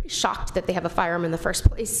 you're pretty shocked that they have a firearm in the first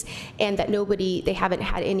place, and that they haven't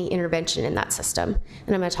had any intervention in that system.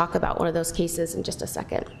 And I'm going to talk about one of those cases in just a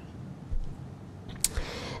second.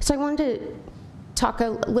 So I wanted to talk a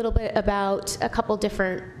little bit about a couple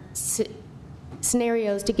different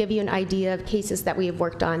scenarios to give you an idea of cases that we have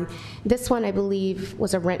worked on. This one, I believe,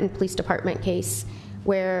 was a Renton Police Department case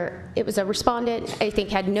where it was a respondent, I think,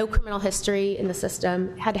 had no criminal history in the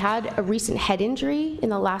system, had a recent head injury in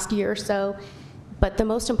the last year or so, but the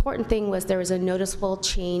most important thing was there was a noticeable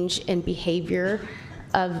change in behavior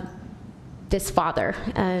of this father.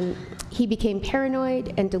 He became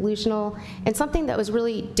paranoid and delusional, and something that was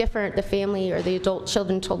really different, the family or the adult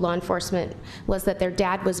children told law enforcement, was that their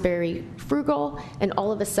dad was very frugal, and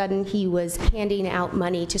all of a sudden he was handing out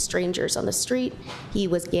money to strangers on the street, he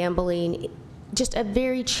was gambling, just a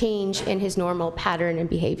very change in his normal pattern and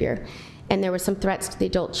behavior. And there were some threats to the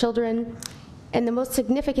adult children. And the most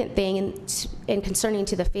significant thing and concerning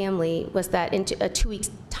to the family was that in a 2-week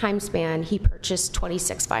time span, he purchased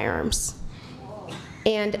 26 firearms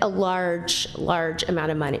and a large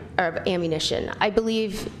amount of money, or ammunition. I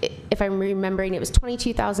believe, if I'm remembering, it was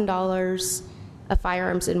 $22,000 of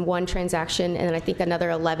firearms in one transaction, and then I think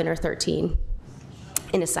another 11 or 13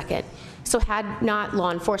 in a second. So had not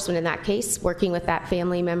law enforcement in that case, working with that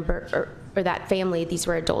family member, or that family, these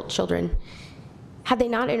were adult children, had they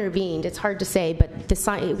not intervened, it's hard to say, but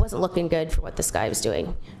it wasn't looking good for what this guy was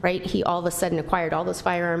doing, right? He all of a sudden acquired all those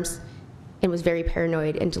firearms and was very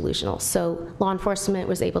paranoid and delusional. So law enforcement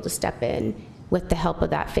was able to step in with the help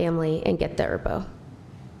of that family and get the ERPO.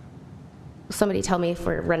 Somebody tell me if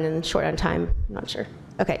we're running short on time. I'm not sure.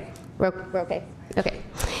 Okay, we're okay. Okay.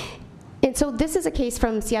 And so this is a case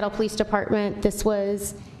from Seattle Police Department. This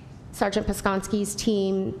was Sergeant Pisconski's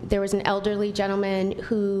team. There was an elderly gentleman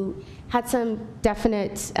who had some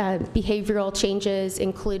definite behavioral changes,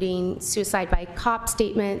 including suicide by cop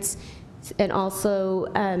statements, and also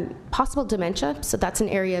possible dementia. So that's an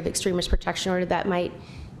area of extreme risk protection order that might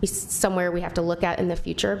be somewhere we have to look at in the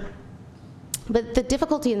future. But the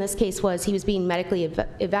difficulty in this case was he was being medically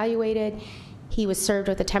evaluated. He was served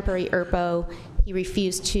with a temporary ERPO. He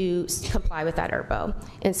refused to comply with that ERPO.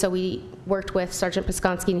 And so we worked with Sergeant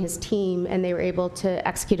Pisconski and his team, and they were able to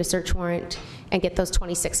execute a search warrant and get those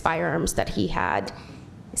 26 firearms that he had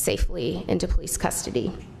safely into police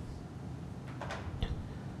custody.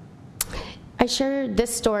 I shared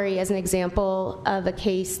this story as an example of a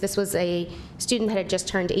case. This was a student that had just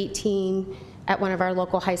turned 18 at one of our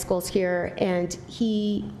local high schools here, and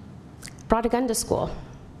he brought a gun to school.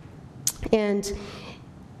 And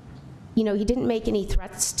he didn't make any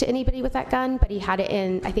threats to anybody with that gun, but he had it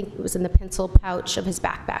in, I think it was in the pencil pouch of his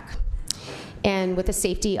backpack, and with the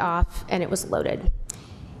safety off, and it was loaded.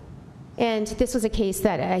 And this was a case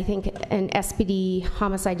that I think an SPD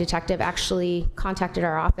homicide detective actually contacted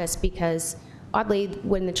our office because, oddly,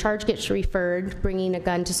 when the charge gets referred, bringing a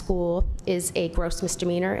gun to school is a gross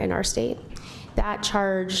misdemeanor in our state. That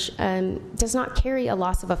charge does not carry a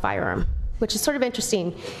loss of a firearm, which is sort of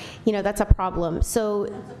interesting. That's a problem.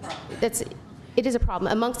 So it is a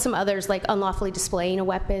problem, amongst some others, like unlawfully displaying a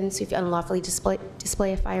weapon. So if you unlawfully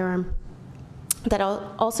display a firearm, that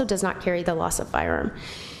also does not carry the loss of firearm.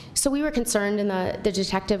 So we were concerned, and the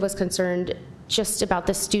detective was concerned just about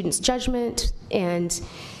the student's judgment, and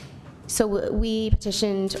so we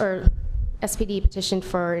petitioned, or SPD petitioned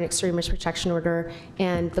for an extreme risk protection order,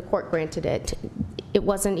 and the court granted it. It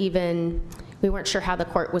wasn't even We weren't sure how the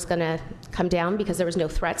court was going to come down because there was no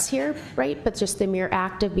threats here, right? But just the mere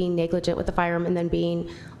act of being negligent with the firearm and then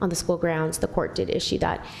being on the school grounds, the court did issue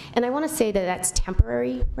that. And I want to say that that's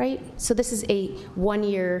temporary, right? So this is a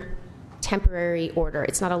 1-year temporary order.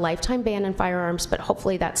 It's not a lifetime ban on firearms, but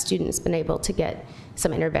hopefully that student's been able to get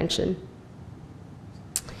some intervention.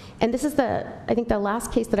 And this is I think the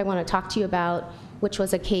last case that I want to talk to you about, which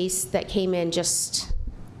was a case that came in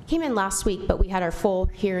last week, but we had our full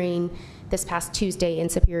hearing this past Tuesday in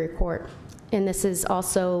Superior Court. And this is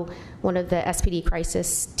also one of the SPD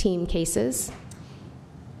crisis team cases.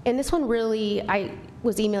 And this one really, I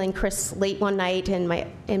was emailing Chris late one night and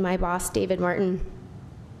my boss, David Martin,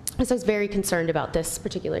 because I was very concerned about this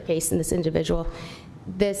particular case and this individual.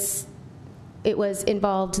 It was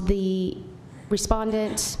involved the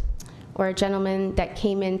respondent or a gentleman that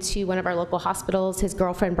came into one of our local hospitals. His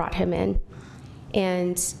girlfriend brought him in.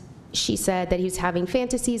 And she said that he was having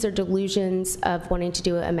fantasies or delusions of wanting to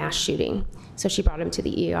do a mass shooting. So she brought him to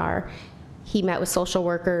the ER. He met with social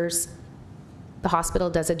workers. The hospital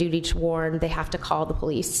does a duty to warn. They have to call the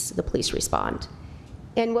police. The police respond.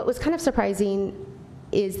 And what was kind of surprising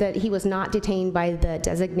is that he was not detained by the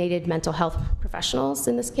designated mental health professionals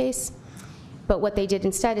in this case. But what they did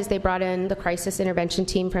instead is they brought in the crisis intervention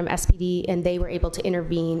team from SPD, and they were able to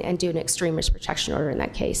intervene and do an extreme risk protection order in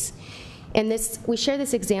that case. And we share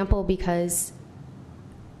this example because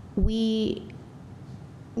we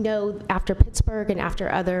know after Pittsburgh and after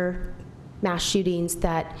other mass shootings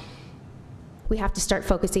that we have to start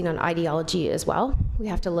focusing on ideology as well. We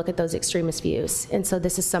have to look at those extremist views. And so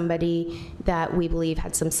this is somebody that we believe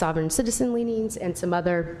had some sovereign citizen leanings and some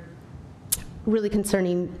other really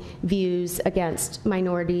concerning views against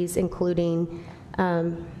minorities, including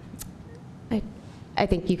I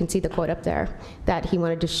think you can see the quote up there, that he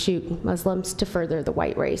wanted to shoot Muslims to further the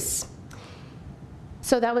white race.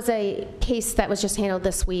 So that was a case that was just handled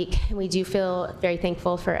this week, and we do feel very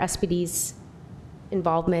thankful for SPD's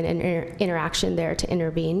involvement and interaction there to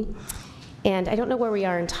intervene. And I don't know where we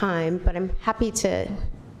are in time, but I'm happy to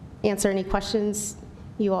answer any questions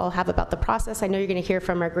you all have about the process. I know you're going to hear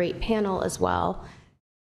from our great panel as well.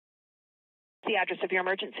 The address of your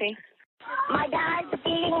emergency. My dad's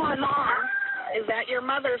beating my mom. Is that your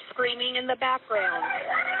mother screaming in the background?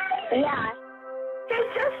 Yeah. He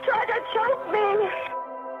just tried to choke me.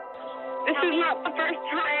 This is not the first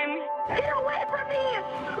time. Get away from me!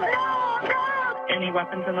 No, no! Any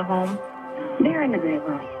weapons in the home? They're in the grave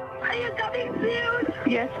room. Are you coming soon?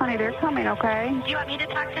 Yes, honey, they're coming, okay? Do you want me to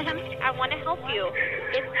talk to him? I want to help you.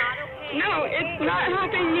 It's not okay. No, it's not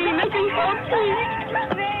helping me. Nothing helps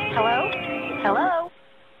me. Hello? Hello?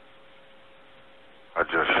 I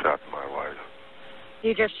just shot my wife.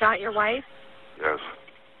 You just shot your wife? Yes.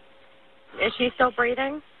 Is she still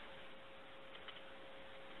breathing?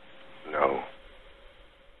 No.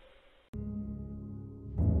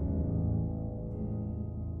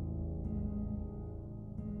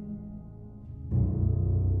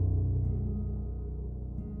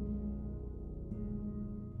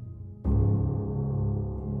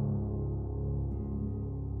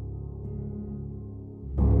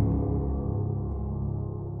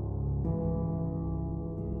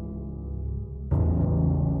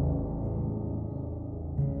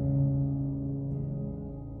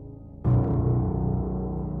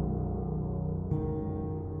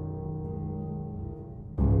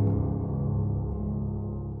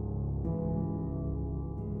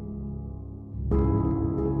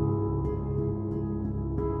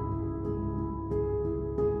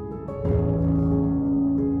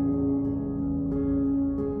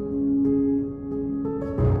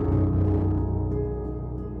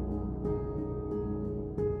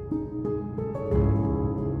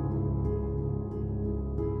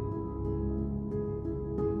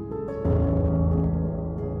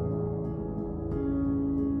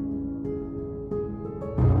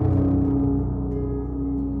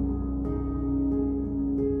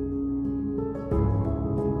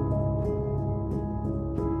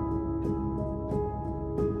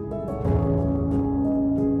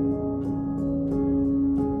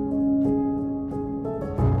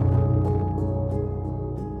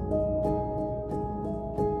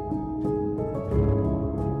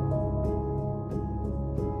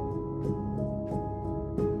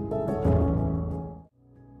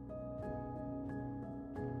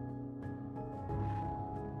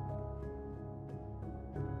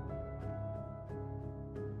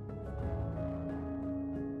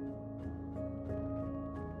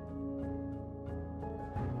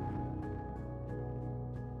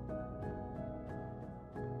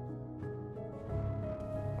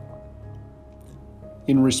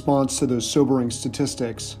 In response to those sobering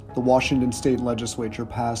statistics, the Washington State Legislature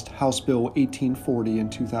passed House Bill 1840 in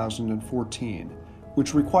 2014,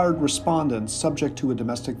 which required respondents subject to a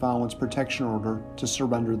domestic violence protection order to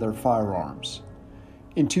surrender their firearms.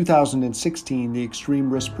 In 2016, the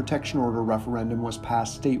Extreme Risk Protection Order referendum was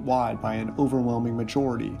passed statewide by an overwhelming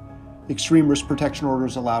majority. Extreme Risk Protection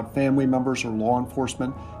Orders allowed family members or law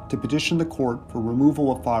enforcement to petition the court for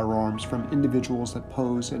removal of firearms from individuals that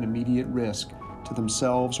pose an immediate risk to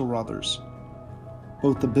themselves or others.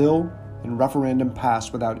 Both the bill and referendum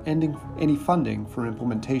passed without any funding for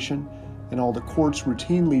implementation, and although the courts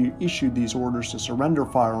routinely issued these orders to surrender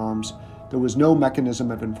firearms, there was no mechanism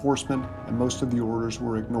of enforcement, and most of the orders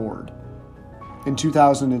were ignored. In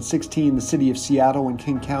 2016, the City of Seattle and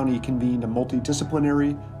King County convened a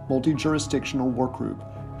multidisciplinary, multi-jurisdictional work group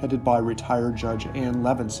headed by retired Judge Ann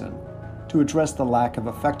Levinson to address the lack of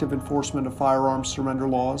effective enforcement of firearms surrender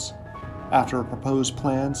laws. After a proposed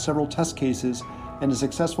plan, several test cases, and a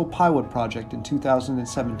successful pilot project in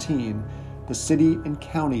 2017, the city and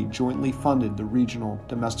county jointly funded the Regional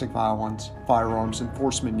Domestic Violence Firearms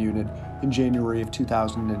Enforcement Unit in January of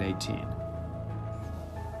 2018.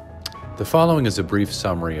 The following is a brief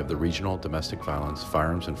summary of the Regional Domestic Violence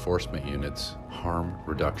Firearms Enforcement Unit's harm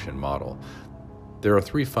reduction model. There are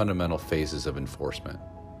 3 fundamental phases of enforcement.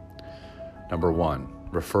 Number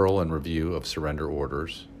 1, referral and review of surrender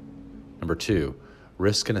orders. Number 2,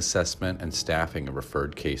 risk and assessment and staffing of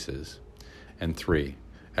referred cases. And 3,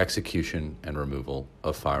 execution and removal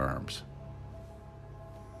of firearms.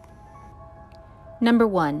 Number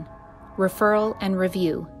 1, referral and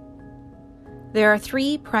review. There are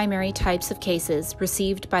 3 primary types of cases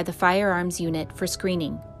received by the Firearms Unit for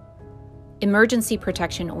screening: emergency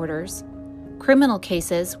protection orders, criminal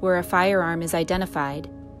cases where a firearm is identified,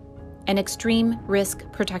 and extreme risk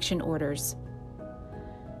protection orders.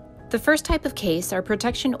 The first type of case are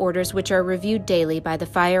protection orders which are reviewed daily by the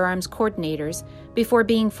firearms coordinators before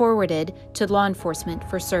being forwarded to law enforcement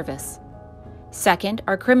for service. Second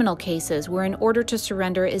are criminal cases where an order to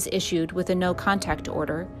surrender is issued with a no-contact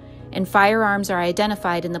order, and firearms are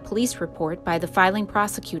identified in the police report by the filing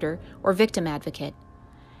prosecutor or victim advocate.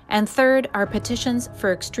 And third are petitions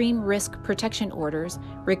for extreme risk protection orders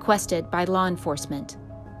requested by law enforcement.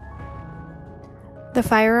 The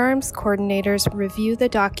firearms coordinators review the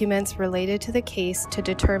documents related to the case to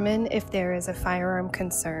determine if there is a firearm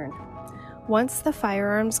concern. Once the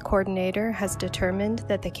firearms coordinator has determined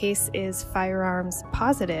that the case is firearms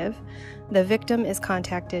positive, the victim is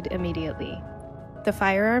contacted immediately. The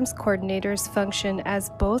firearms coordinators function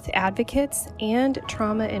as both advocates and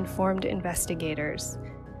trauma-informed investigators.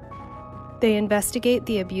 They investigate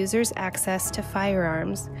the abuser's access to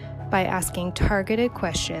firearms by asking targeted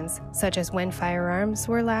questions such as when firearms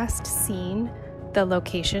were last seen, the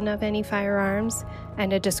location of any firearms,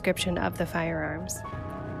 and a description of the firearms.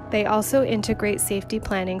 They also integrate safety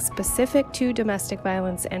planning specific to domestic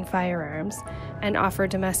violence and firearms, and offer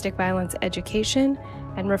domestic violence education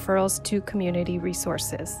and referrals to community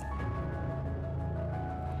resources.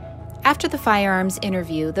 After the firearms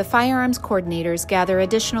interview, the firearms coordinators gather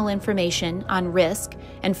additional information on risk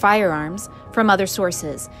and firearms from other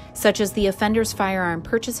sources, such as the offender's firearm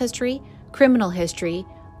purchase history, criminal history,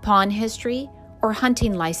 pawn history, or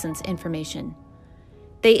hunting license information.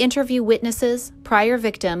 They interview witnesses, prior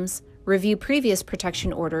victims, review previous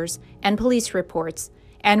protection orders and police reports,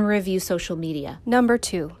 and review social media. Number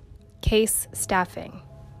 2, case staffing.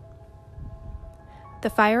 The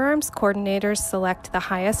firearms coordinators select the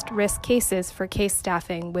highest risk cases for case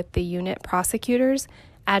staffing with the unit prosecutors,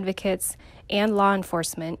 advocates, and law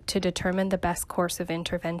enforcement to determine the best course of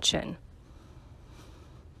intervention.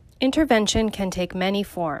 Intervention can take many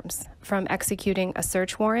forms, from executing a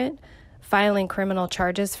search warrant, filing criminal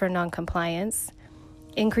charges for noncompliance,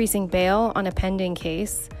 increasing bail on a pending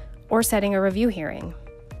case, or setting a review hearing.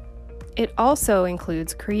 It also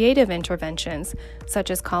includes creative interventions,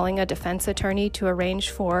 such as calling a defense attorney to arrange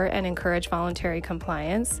for and encourage voluntary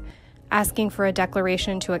compliance, asking for a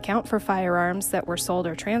declaration to account for firearms that were sold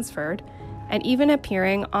or transferred, and even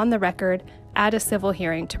appearing on the record at a civil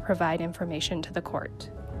hearing to provide information to the court.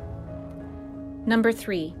 Number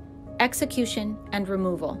 3, execution and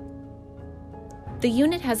removal. The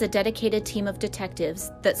unit has a dedicated team of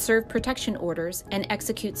detectives that serve protection orders and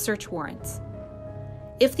execute search warrants.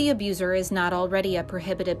 If the abuser is not already a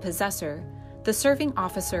prohibited possessor, the serving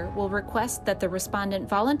officer will request that the respondent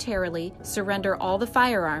voluntarily surrender all the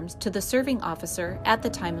firearms to the serving officer at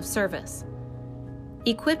the time of service.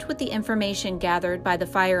 Equipped with the information gathered by the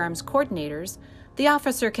firearms coordinators, the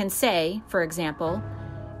officer can say, for example,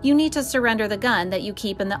 "You need to surrender the gun that you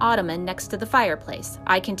keep in the ottoman next to the fireplace.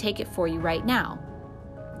 I can take it for you right now."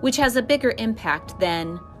 which has a bigger impact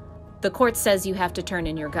than the court says you have to turn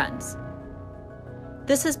in your guns.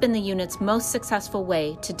 This has been the unit's most successful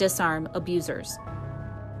way to disarm abusers.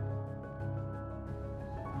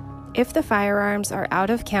 If the firearms are out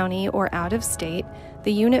of county or out of state,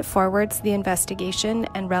 the unit forwards the investigation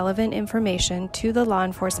and relevant information to the law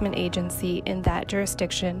enforcement agency in that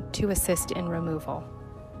jurisdiction to assist in removal.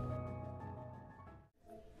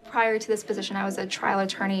 Prior to this position, I was a trial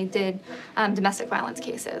attorney, did domestic violence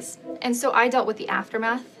cases. And so I dealt with the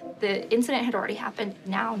aftermath. The incident had already happened.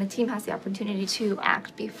 Now the team has the opportunity to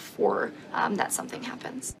act before that something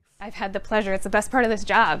happens. I've had the pleasure, it's the best part of this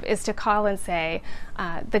job, is to call and say,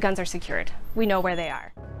 the guns are secured. We know where they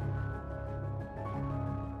are.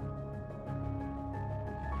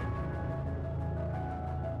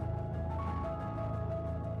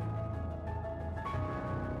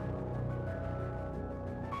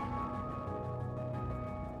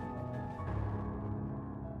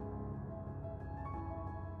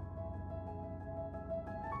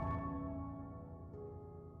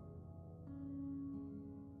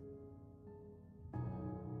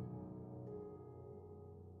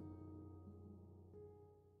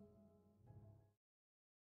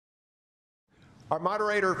 Our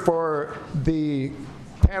moderator for the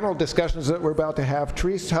panel discussions that we're about to have,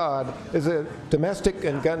 Trese Todd, is a domestic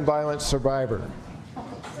and gun violence survivor.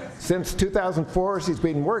 Since 2004, she's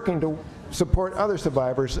been working to support other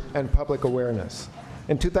survivors and public awareness.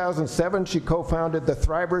 In 2007, she co-founded the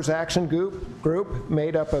Thrivers Action Group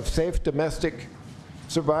made up of safe domestic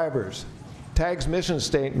survivors. TAG's mission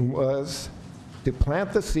statement was to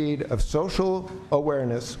plant the seed of social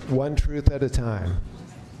awareness one truth at a time.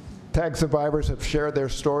 TAG survivors have shared their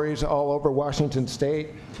stories all over Washington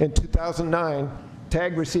State. In 2009,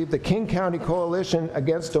 TAG received the King County Coalition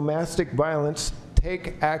Against Domestic Violence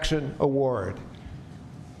Take Action Award.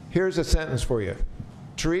 Here's a sentence for you.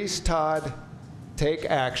 Trese Todd, take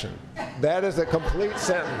action. That is a complete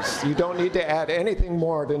sentence. You don't need to add anything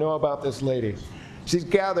more to know about this lady. She's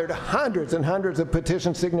gathered hundreds and hundreds of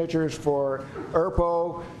petition signatures for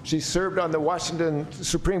ERPO. She served on the Washington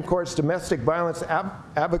Supreme Court's Domestic Violence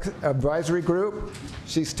Advisory Group.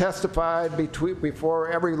 She's testified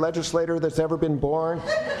before every legislator that's ever been born.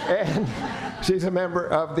 And she's a member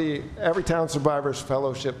of the Everytown Survivors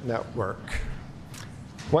Fellowship Network.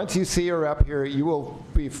 Once you see her up here, you will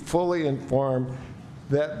be fully informed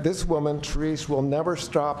that this woman, Trese, will never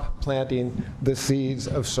stop planting the seeds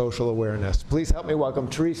of social awareness. Please help me welcome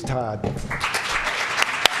Trese Todd.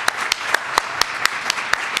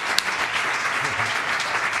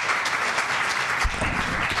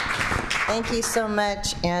 Thank you so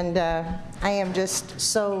much, and I am just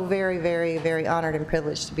so very, very, very honored and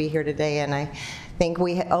privileged to be here today, and I think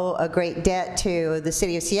we owe a great debt to the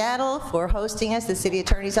City of Seattle for hosting us, the City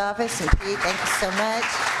Attorney's Office, and Pete, thank you so much.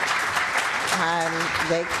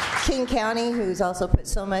 The King County, who's also put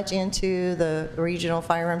so much into the Regional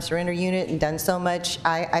Firearms Surrender Unit and done so much.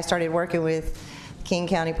 I started working with King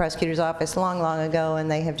County Prosecutor's Office long, long ago,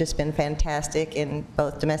 and they have just been fantastic in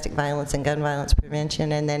both domestic violence and gun violence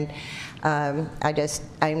prevention. And then I'm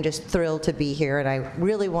just thrilled to be here, and I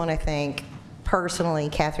really want to thank personally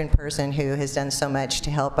Catherine Person, who has done so much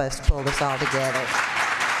to help us pull this all together.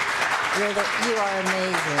 You are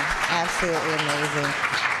amazing, absolutely amazing.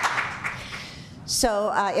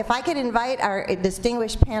 So if I could invite our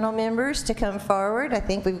distinguished panel members to come forward. I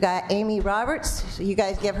think we've got Amie Roberts. So you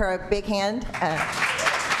guys give her a big hand.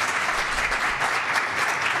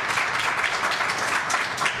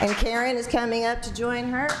 And Karyn is coming up to join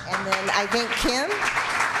her. And then I think Kim.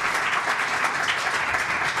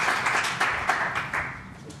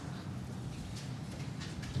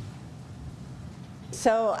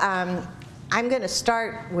 So I'm going to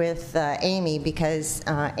start with Amie because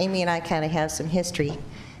Amie and I kind of have some history.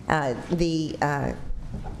 The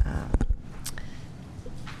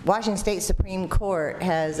Washington State Supreme Court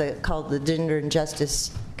has called the Gender and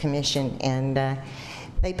Justice Commission, and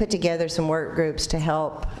they put together some work groups to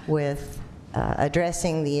help with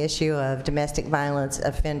addressing the issue of domestic violence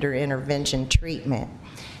offender intervention treatment.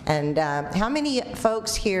 And how many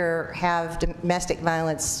folks here have domestic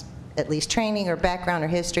violence at least training or background or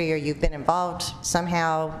history, or you've been involved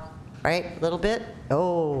somehow, right, a little bit?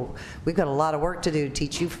 Oh, we've got a lot of work to do to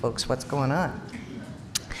teach you folks what's going on.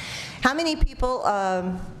 How many people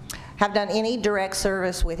have done any direct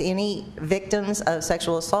service with any victims of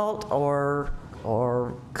sexual assault or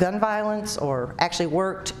gun violence, or actually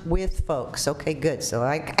worked with folks? Okay, good. So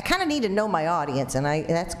I kind of need to know my audience, and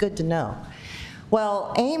that's good to know.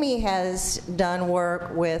 Well, Amie has done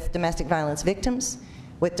work with domestic violence victims,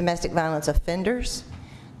 with domestic violence offenders,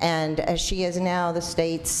 and as she is now the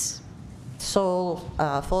state's sole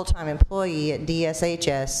full-time employee at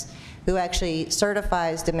DSHS who actually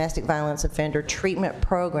certifies domestic violence offender treatment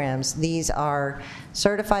programs. These are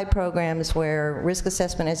certified programs where risk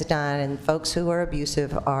assessment is done, and folks who are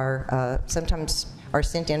abusive are sometimes are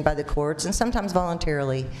sent in by the courts and sometimes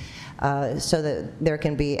voluntarily, so that there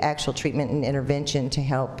can be actual treatment and intervention to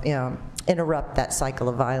help interrupt that cycle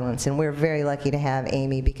of violence. And we're very lucky to have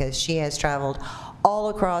Amie, because she has traveled all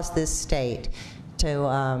across this state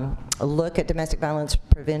to look at domestic violence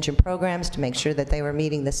prevention programs to make sure that they were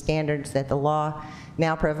meeting the standards that the law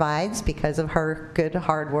now provides. Because of her good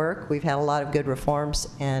hard work, we've had a lot of good reforms,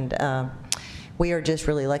 and we are just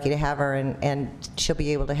really lucky to have her, and she'll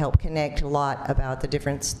be able to help connect a lot about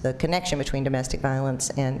the connection between domestic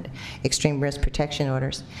violence and extreme risk protection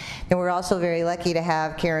orders. And we're also very lucky to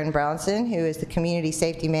have Karyn Brownson, who is the Community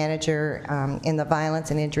Safety Manager in the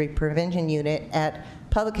Violence and Injury Prevention Unit at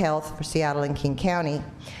Public Health for Seattle and King County.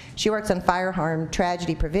 She works on firearm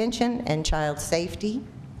tragedy prevention and child safety.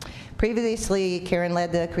 Previously, Karyn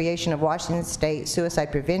led the creation of Washington State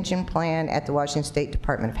Suicide Prevention Plan at the Washington State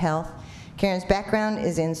Department of Health. Karyn's background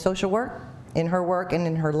is in social work. In her work and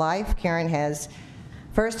in her life, Karyn has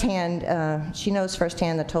she knows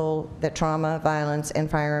firsthand the toll that trauma, violence,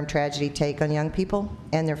 and firearm tragedy take on young people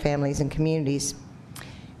and their families and communities,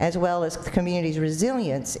 as well as the community's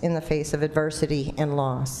resilience in the face of adversity and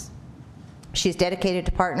loss. She's dedicated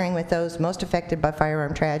to partnering with those most affected by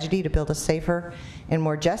firearm tragedy to build a safer and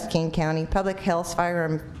more just King County. Public Health's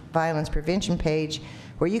firearm violence prevention page,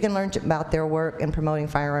 where you can learn about their work in promoting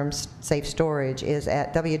firearms safe storage, is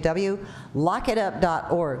at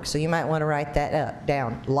www.lockitup.org. So you might want to write that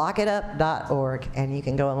down, lockitup.org, and you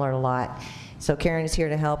can go and learn a lot. So Karyn is here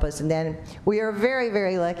to help us. And then we are very,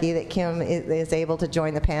 very lucky that Kim is able to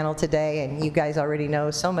join the panel today, and you guys already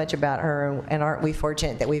know so much about her, and aren't we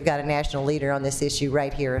fortunate that we've got a national leader on this issue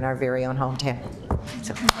right here in our very own hometown.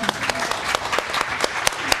 So.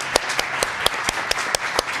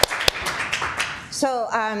 So,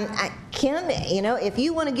 Kim, if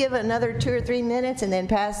you want to give another 2 or 3 minutes and then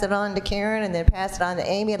pass it on to Karyn and then pass it on to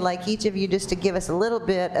Amie, I'd like each of you just to give us a little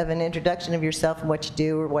bit of an introduction of yourself and what you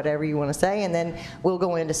do or whatever you want to say, and then we'll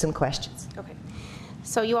go into some questions. Okay.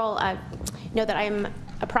 So you all know that I'm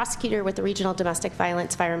a prosecutor with the Regional Domestic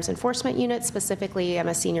Violence Firearms Enforcement Unit. Specifically, I'm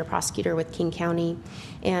a senior prosecutor with King County.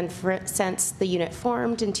 And since the unit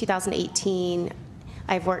formed in 2018,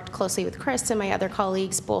 I've worked closely with Chris and my other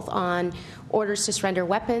colleagues both on orders to surrender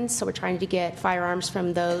weapons. So we're trying to get firearms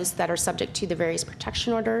from those that are subject to the various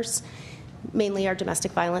protection orders, mainly our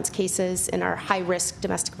domestic violence cases and our high-risk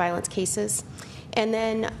domestic violence cases. And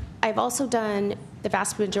then I've also done, the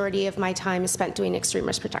vast majority of my time is spent doing extreme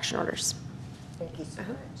risk protection orders. Thank you so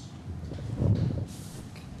much.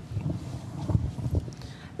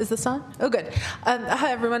 Is this on? Oh, good.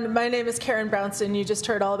 Hi, everyone. My name is Karyn Brownson. You just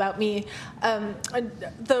heard all about me.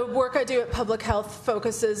 The work I do at Public Health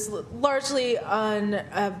focuses largely on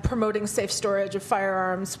promoting safe storage of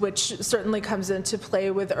firearms, which certainly comes into play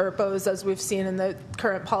with ERPOs, as we've seen in the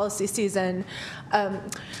current policy season.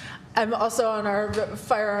 I'm also on our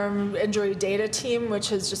firearm injury data team, which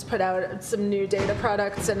has just put out some new data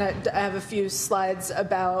products, and I have a few slides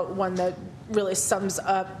about one that really sums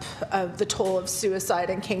up the toll of suicide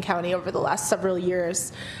in King County over the last several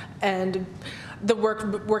years. And the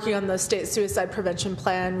working on the state suicide prevention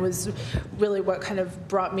plan was really what kind of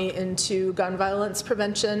brought me into gun violence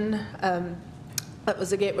prevention. That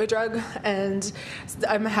was a gateway drug, and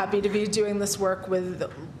I'm happy to be doing this work with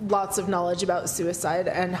lots of knowledge about suicide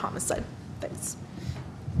and homicide. Thanks.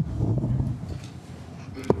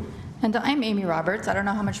 And I'm Amie Roberts. I don't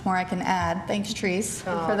know how much more I can add. Thanks, Trese,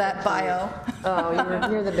 for that bio. Oh,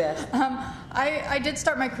 you're the best. I did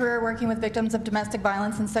start my career working with victims of domestic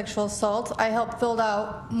violence and sexual assault. I helped fill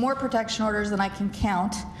out more protection orders than I can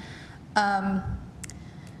count.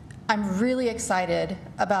 I'm really excited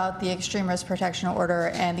about the extreme risk protection order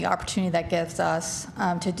and the opportunity that gives us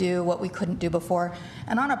to do what we couldn't do before.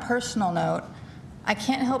 And on a personal note, I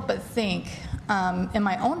can't help but think in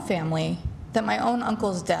my own family that my own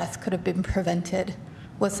uncle's death could have been prevented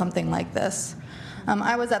with something like this.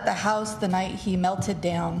 I was at the house the night he melted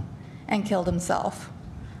down and killed himself.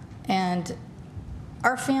 And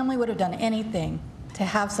our family would have done anything to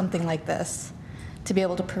have something like this, to be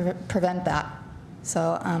able to prevent that.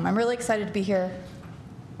 So I'm really excited to be here.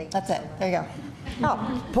 That's it. There you go.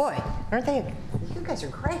 Oh, boy, aren't they? You guys are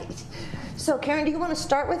great. So, Karyn, do you want to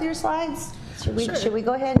start with your slides? Should we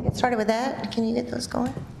go ahead and get started with that? Can you get those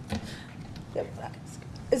going?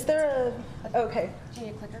 Is there a, okay. Do you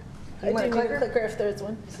need a clicker? I do need a clicker if there's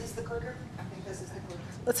one. Is this the clicker? I think this is the clicker.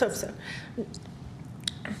 Let's hope so.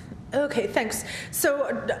 Okay, thanks.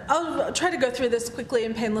 So I'll try to go through this quickly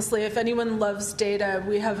and painlessly. If anyone loves data,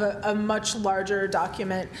 we have a much larger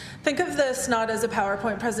document. Think of this not as a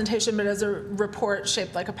PowerPoint presentation, but as a report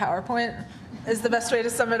shaped like a PowerPoint is the best way to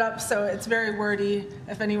sum it up. So it's very wordy.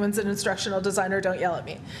 If anyone's an instructional designer, don't yell at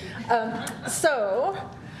me.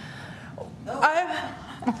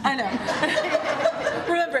 I know.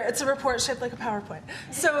 Remember, it's a report shaped like a PowerPoint.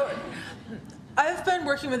 So I've been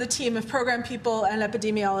working with a team of program people and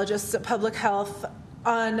epidemiologists at Public Health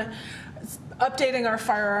on updating our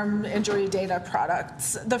firearm injury data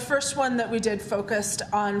products. The first one that we did focused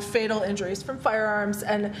on fatal injuries from firearms,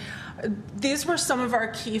 and these were some of our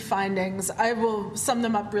key findings. I will sum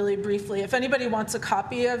them up really briefly. If anybody wants a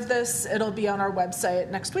copy of this, it'll be on our website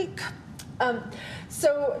next week.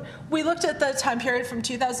 So we looked at the time period from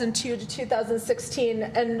 2002 to 2016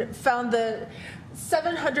 and found that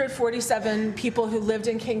 747 people who lived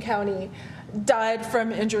in King County died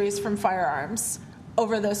from injuries from firearms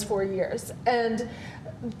over those 4 years. And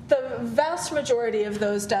the vast majority of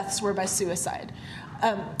those deaths were by suicide.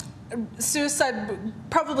 Suicide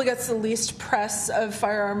probably gets the least press of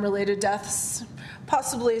firearm-related deaths,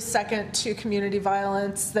 possibly second to community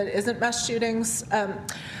violence that isn't mass shootings.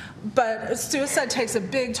 But suicide takes a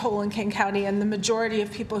big toll in King County, and the majority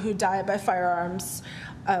of people who die by firearms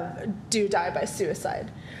do die by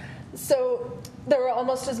suicide. So there were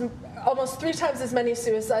almost 3 times as many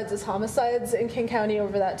suicides as homicides in King County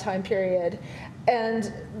over that time period.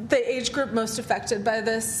 And the age group most affected by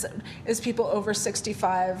this is people over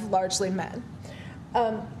 65, largely men.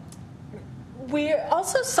 We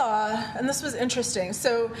also saw, and this was interesting,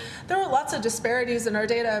 so there were lots of disparities in our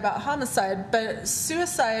data about homicide, but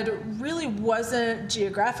suicide really wasn't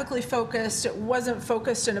geographically focused. It wasn't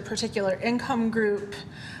focused in a particular income group.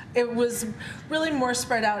 It was really more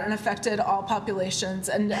spread out and affected all populations.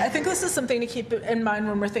 And I think this is something to keep in mind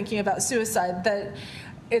when we're thinking about suicide, that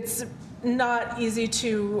it's not easy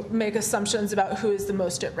to make assumptions about who is the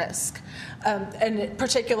most at risk. And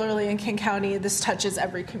particularly in King County, this touches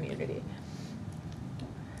every community.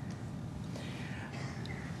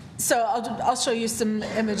 So I'll show you some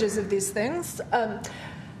images of these things.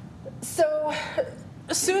 So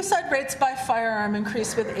suicide rates by firearm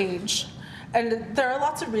increase with age. And there are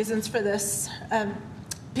lots of reasons for this.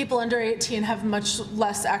 People under 18 have much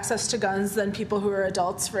less access to guns than people who are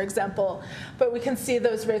adults, for example. But we can see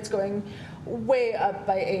those rates going way up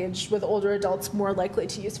by age, with older adults more likely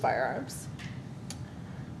to use firearms.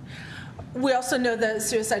 We also know that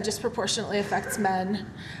suicide disproportionately affects men.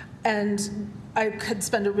 And I could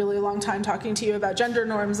spend a really long time talking to you about gender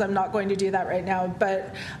norms. I'm not going to do that right now,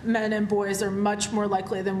 but men and boys are much more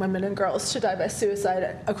likely than women and girls to die by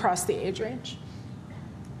suicide across the age range.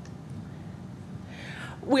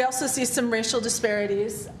 We also see some racial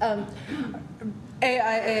disparities.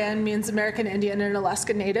 AIAN means American Indian and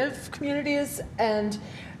Alaska Native communities, and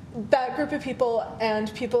that group of people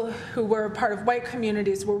and people who were part of white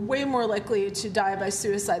communities were way more likely to die by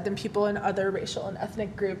suicide than people in other racial and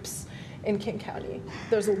ethnic groups in King County.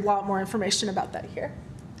 There's a lot more information about that here.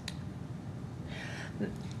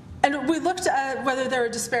 And we looked at whether there were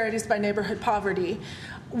disparities by neighborhood poverty.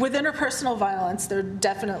 With interpersonal violence, there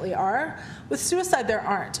definitely are. With suicide, there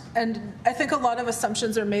aren't. And I think a lot of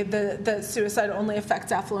assumptions are made that suicide only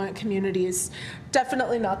affects affluent communities.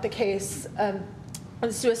 Definitely not the case.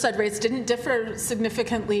 Suicide rates didn't differ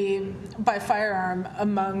significantly by firearm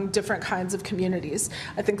among different kinds of communities.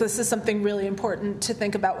 I think this is something really important to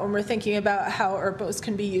think about when we're thinking about how ERPOs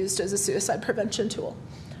can be used as a suicide prevention tool.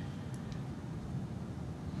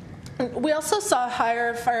 We also saw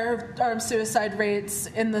higher firearm suicide rates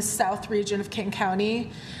in the south region of King County.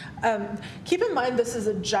 Keep in mind this is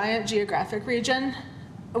a giant geographic region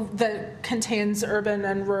that contains urban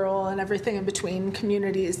and rural and everything in between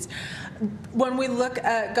communities. When we look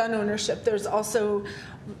at gun ownership, there's also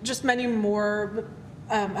just many more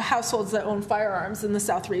households that own firearms in the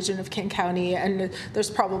south region of King County, and there's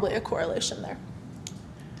probably a correlation there.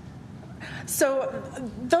 So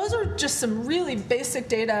those are just some really basic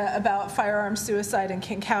data about firearm suicide in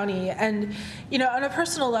King County. And, you know, on a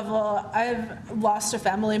personal level, I've lost a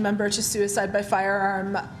family member to suicide by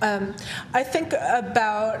firearm. I think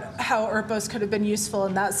about how ERPOs could have been useful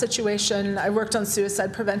in that situation. I worked on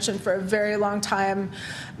suicide prevention for a very long time.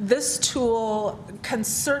 This tool can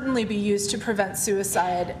certainly be used to prevent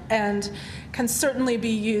suicide and can certainly be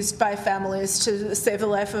used by families to save the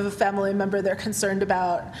life of a family member they're concerned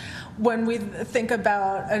about. When we think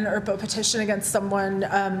about an ERPO petition against someone,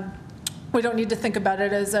 we don't need to think about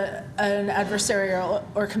it as an adversarial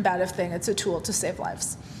or combative thing. It's a tool to save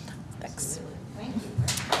lives. Thanks. Thank you.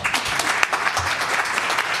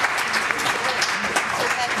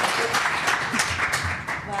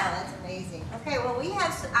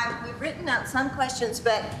 we've written out some questions,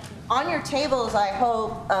 but on your tables, I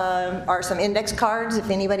hope, are some index cards if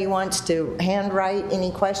anybody wants to handwrite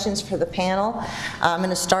any questions for the panel. I'm going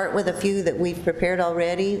to start with a few that we've prepared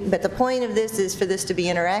already, but the point of this is for this to be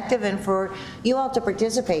interactive and for you all to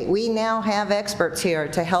participate. We now have experts here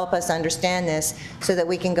to help us understand this so that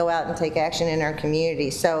we can go out and take action in our community.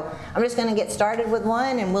 So I'm just going to get started with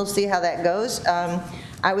one and we'll see how that goes.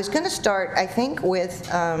 I was going to start, I think, with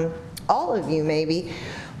all of you maybe.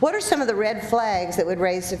 What are some of the red flags that would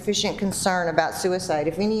raise sufficient concern about suicide?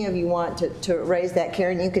 If any of you want to raise that,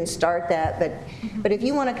 Karyn, you can start that. But if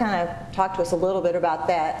you want to kind of talk to us a little bit about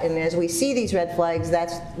that, and as we see these red flags,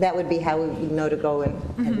 that would be how we would know to go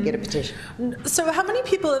and get a petition. So how many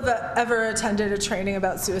people have ever attended a training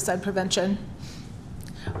about suicide prevention?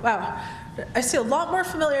 Wow. I see a lot more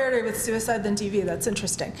familiarity with suicide than DV. That's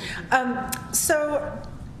interesting.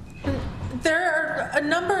 There are a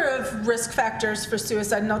number of risk factors for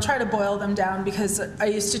suicide, and I'll try to boil them down because I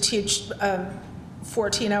used to teach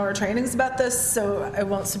 14-hour trainings about this, so I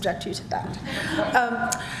won't subject you to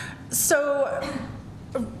that. So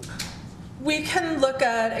we can look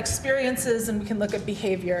at experiences and we can look at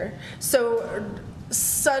behavior. So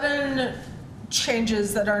sudden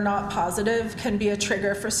changes that are not positive can be a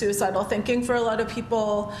trigger for suicidal thinking for a lot of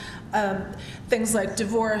people. Things like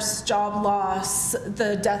divorce, job loss,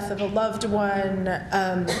 the death of a loved one,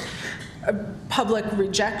 public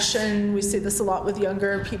rejection. We see this a lot with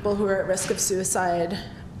younger people who are at risk of suicide.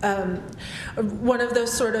 One of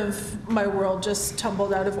those sort of my world just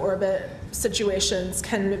tumbled out of orbit situations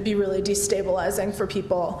can be really destabilizing for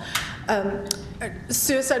people.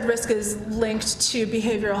 Suicide risk is linked to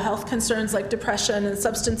behavioral health concerns like depression and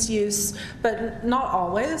substance use, but not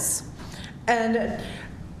always. And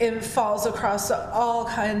it falls across all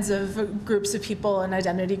kinds of groups of people and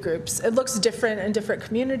identity groups. It looks different in different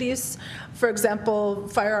communities. For example,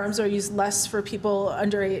 firearms are used less for people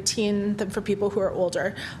under 18 than for people who are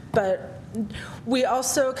older. But we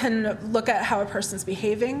also can look at how a person's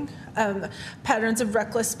behaving. Patterns of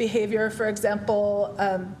reckless behavior, for example,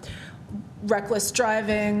 reckless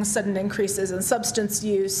driving, sudden increases in substance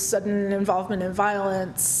use, sudden involvement in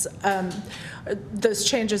violence, those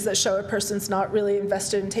changes that show a person's not really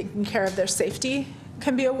invested in taking care of their safety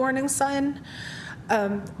can be a warning sign.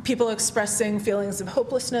 People expressing feelings of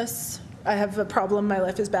hopelessness. I have a problem, my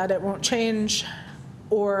life is bad, it won't change.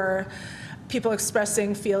 Or people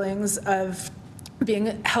expressing feelings of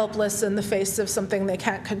being helpless in the face of something they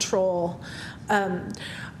can't control.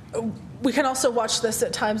 We can also watch this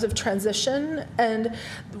at times of transition, and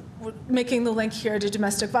making the link here to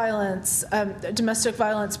domestic violence. Domestic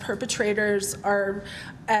violence perpetrators are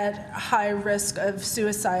at high risk of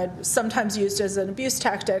suicide, sometimes used as an abuse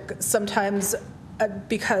tactic, sometimes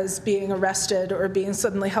because being arrested or being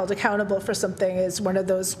suddenly held accountable for something is one of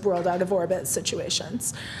those world out of orbit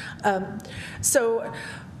situations. So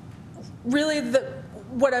really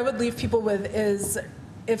what I would leave people with is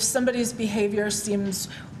if somebody's behavior seems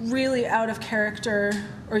really out of character,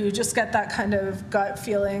 or you just get that kind of gut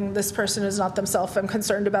feeling, this person is not themselves, I'm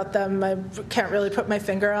concerned about them, I can't really put my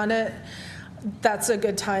finger on it, that's a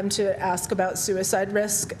good time to ask about suicide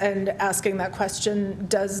risk, and asking that question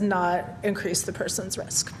does not increase the person's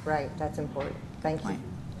risk. Right, that's important. Thank you.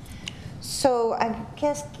 So I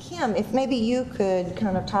guess, Kim, if maybe you could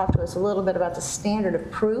kind of talk to us a little bit about the standard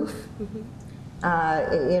of proof.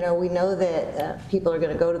 We know that people are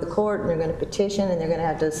going to go to the court and they're going to petition and they're going to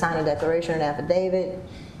have to sign a declaration or an affidavit.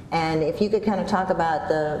 And if you could kind of talk about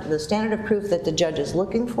the standard of proof that the judge is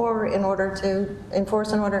looking for in order to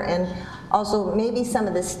enforce an order, and also maybe some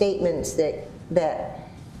of the statements that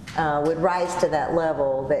would rise to that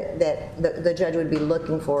level that the judge would be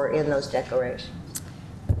looking for in those declarations.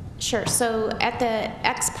 Sure. So at the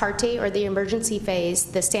ex parte, or the emergency phase,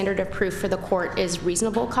 the standard of proof for the court is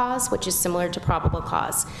reasonable cause, which is similar to probable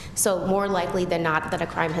cause. So more likely than not that a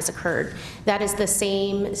crime has occurred. That is the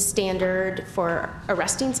same standard for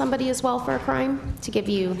arresting somebody as well for a crime, to give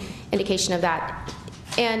you indication of that.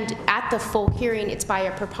 And at the full hearing, it's by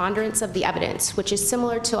a preponderance of the evidence, which is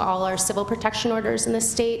similar to all our civil protection orders in this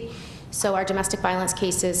state. So our domestic violence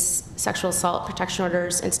cases, sexual assault protection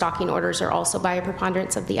orders, and stalking orders are also by a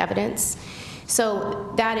preponderance of the evidence.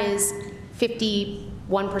 So that is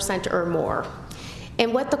 51% or more.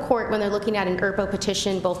 And what the court, when they're looking at an ERPO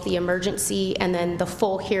petition, both the emergency and then the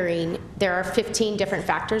full hearing, there are 15 different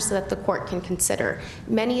factors that the court can consider.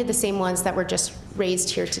 Many of the same ones that were just raised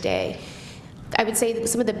here today. I would say that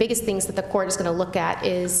some of the biggest things that the court is going to look at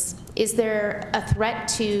is there a threat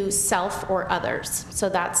to self or others? So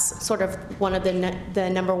that's sort of one of the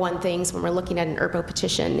number one things when we're looking at an ERPO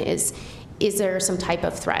petition is there some type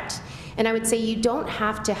of threat? And I would say you don't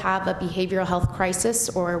have to have a behavioral health crisis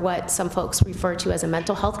or what some folks refer to as a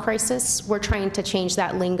mental health crisis. We're trying to change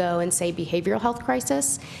that lingo and say behavioral health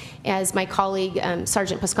crisis. As my colleague,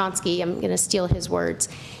 Sergeant Pisconski, I'm going to steal his words,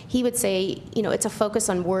 he would say, you know, it's a focus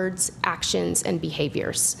on words, actions, and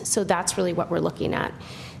behaviors. So that's really what we're looking at.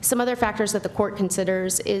 Some other factors that the court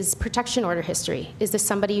considers is protection order history. Is this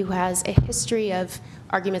somebody who has a history of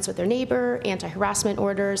arguments with their neighbor, anti-harassment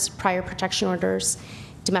orders, prior protection orders,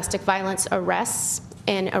 domestic violence arrests,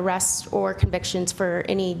 and arrests or convictions for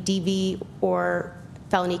any DV or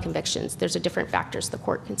felony convictions? Those are different factors the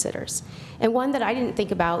court considers. And one that I didn't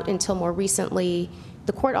think about until more recently,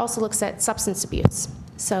 the court also looks at substance abuse.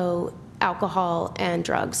 So alcohol and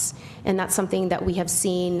drugs. And that's something that we have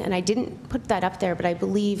seen, and I didn't put that up there, but I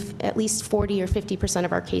believe at least 40 or 50%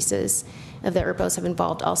 of our cases of the ERPOs have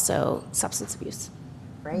involved also substance abuse.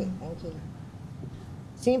 Great, thank you.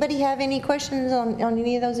 Does anybody have any questions on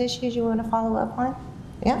any of those issues you want to follow up on?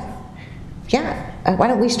 Yeah? Yeah, why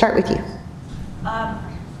don't we start with you?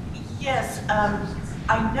 Yes,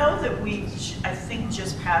 I know that we, I think,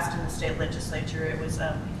 just passed in the state legislature, it was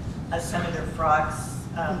Senator Frogg's,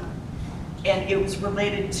 and it was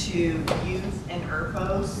related to youth and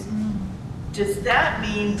ERPOs. Does that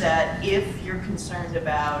mean that if you're concerned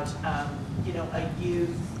about, you know, a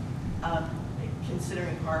youth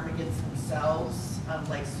considering harm against themselves,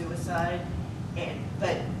 like suicide,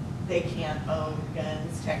 but they can't own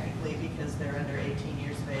guns technically because they're under 18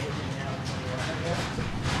 years of age and now 21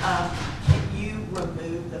 of can you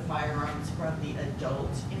remove the firearms from the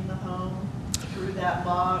adult in the home through that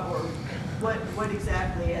law, or what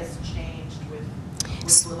exactly has changed with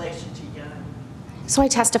relation to young? So I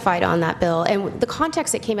testified on that bill, and the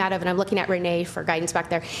context it came out of, and I'm looking at Renee for guidance back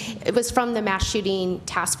there, it was from the mass shooting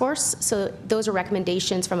task force. So those are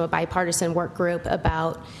recommendations from a bipartisan work group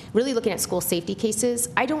about really looking at school safety cases.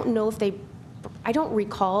 I don't know if I don't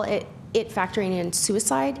recall it factoring in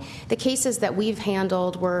suicide. The cases that we've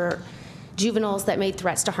handled were juveniles that made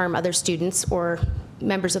threats to harm other students or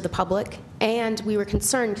members of the public, and we were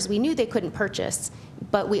concerned because we knew they couldn't purchase,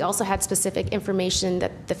 but we also had specific information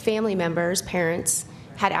that the family members, parents,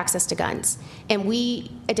 had access to guns. And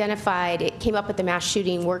we identified, it came up at the mass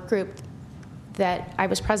shooting work group that I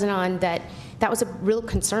was present on, that was a real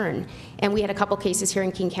concern. And we had a couple cases here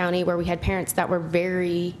in King County where we had parents that were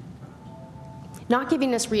very, not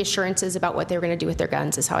giving us reassurances about what they were going to do with their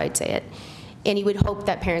guns, is how I'd say it. And you would hope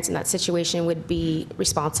that parents in that situation would be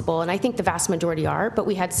responsible. And I think the vast majority are, but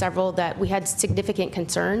we had several that we had significant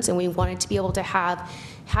concerns, and we wanted to be able to have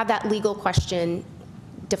that legal question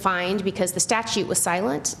defined because the statute was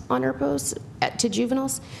silent on ERPOs to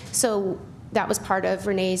juveniles. So that was part of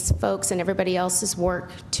Renee's folks and everybody else's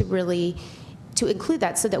work to really include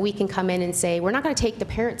that so that we can come in and say, we're not going to take the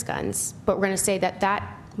parents' guns, but we're going to say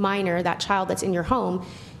that minor, that child that's in your home,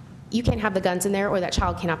 you can't have the guns in there, or that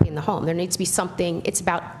child cannot be in the home. There needs to be something, it's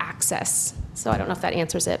about access. So I don't know if that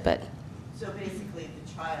answers it, but. So basically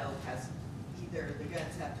the child has, either the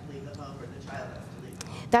guns have to leave the home or the child has to leave the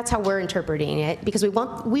home. That's how we're interpreting it, because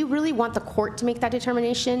we really want the court to make that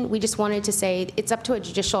determination. We just wanted to say, it's up to a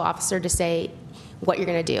judicial officer to say what you're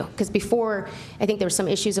gonna do. Because before, I think there were some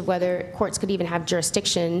issues of whether courts could even have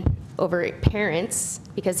jurisdiction over parents,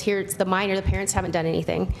 because here it's the minor, the parents haven't done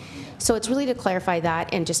anything. So it's really to clarify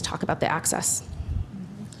that and just talk about the access.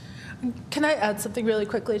 Can I add something really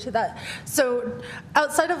quickly to that? So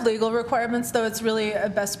outside of legal requirements, though, it's really a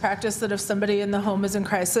best practice that if somebody in the home is in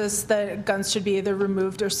crisis, that guns should be either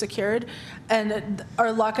removed or secured. And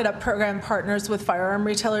our Lock It Up program partners with firearm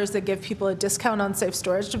retailers that give people a discount on safe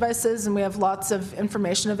storage devices, and we have lots of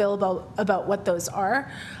information available about what those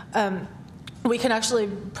are. We can actually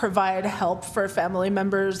provide help for family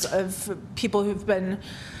members of people who've gotten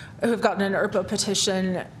an ERPO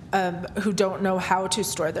petition who don't know how to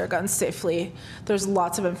store their guns safely. There's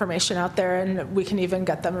lots of information out there, and we can even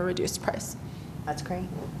get them a reduced price. That's great.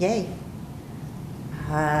 Yay.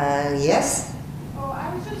 Yes? Oh,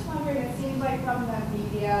 I was just wondering, it seems like from the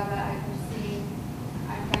media that I've seen,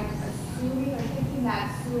 I'm kind of assuming or thinking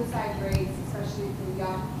that suicide rates, especially for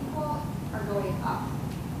young people, are going up.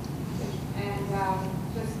 And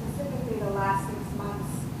just specifically the last 6 months,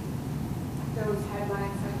 those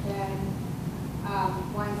headlines have been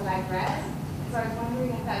ones that I've read. So I was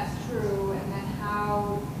wondering if that's true, and then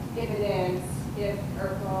how, if it is, if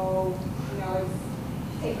ERPO, is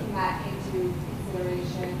taking that into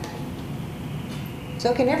consideration.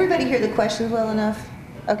 So can everybody hear the questions well enough?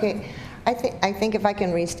 Okay. I think if I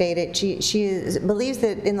can restate it, she believes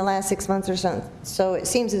that in the last 6 months or so it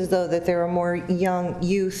seems as though that there are more young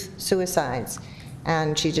youth suicides.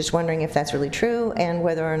 And she's just wondering if that's really true and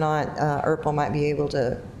whether or not ERPO might be able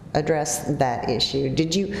to address that issue.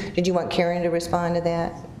 Did you want Karyn to respond to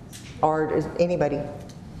that, or is anybody?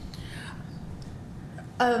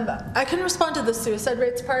 I can respond to the suicide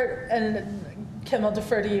rates part, and Kim, I'll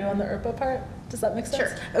defer to you on the IRPA part. Does that make sense?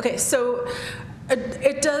 Sure. Okay, so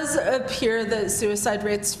it does appear that suicide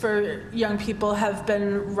rates for young people have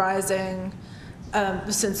been rising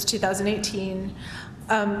since 2018.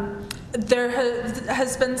 There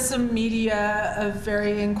has been some media of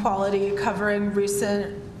varying quality covering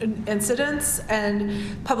recent incidents,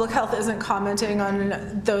 and public health isn't commenting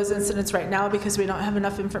on those incidents right now because we don't have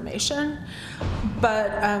enough information.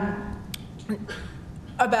 But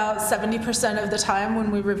about 70% of the time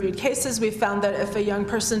when we reviewed cases, we found that if a young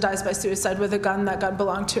person dies by suicide with a gun, that gun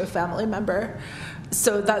belonged to a family member.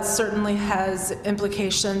 So that certainly has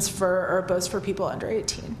implications for IRPOs for people under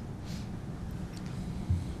 18.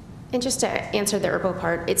 And just to answer the IRPO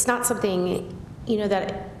part, it's not something,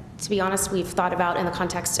 that, to be honest, we've thought about in the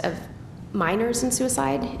context of minors and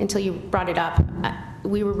suicide until you brought it up.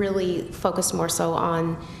 We were really focused more so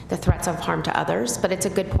on the threats of harm to others, but it's a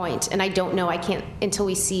good point. And I don't know, I can't until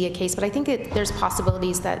we see a case, but I think there's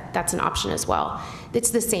possibilities that that's an option as well. It's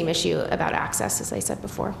the same issue about access, as I said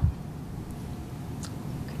before.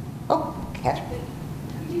 Oh, Catherine.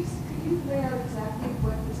 Could you lay out exactly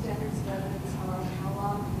what the standards of evidence are? How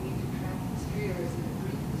long do we need to track history, or is it a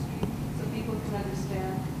brief history, so people can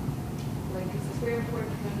understand? Like, it's very important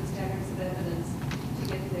to know the standards of evidence to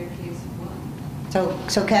get their case won.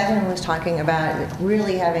 So Catherine was talking about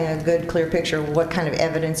really having a good, clear picture of what kind of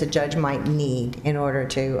evidence a judge might need in order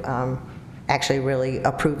to actually really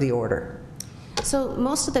approve the order. So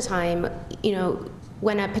most of the time,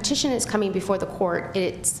 when a petition is coming before the court,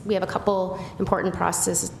 we have a couple important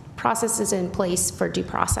processes in place for due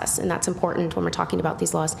process, and that's important when we're talking about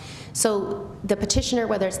these laws. So the petitioner,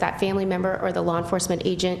 whether it's that family member or the law enforcement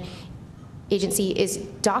agency, is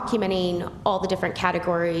documenting all the different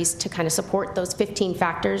categories to kind of support those 15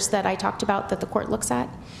 factors that I talked about that the court looks at.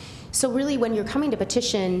 So really, when you're coming to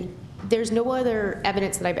petition, there's no other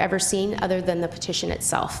evidence that I've ever seen other than the petition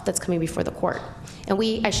itself that's coming before the court. And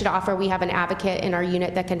I should offer, we have an advocate in our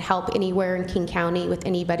unit that can help anywhere in King County with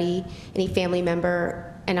anybody, any family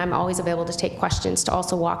member, and I'm always available to take questions to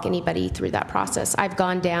also walk anybody through that process. I've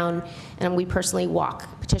gone down and we personally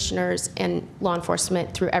walk petitioners and law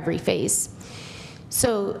enforcement through every phase.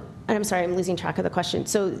 So, and I'm sorry, I'm losing track of the question.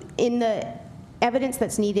 So in the evidence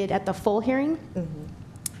that's needed at the full hearing,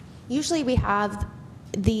 usually we have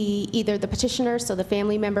either the petitioner, so the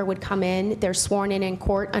family member would come in, they're sworn in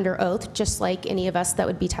court under oath, just like any of us that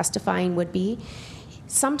would be testifying would be.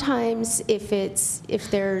 Sometimes if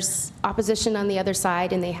there's opposition on the other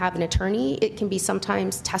side and they have an attorney, it can be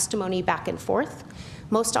sometimes testimony back and forth.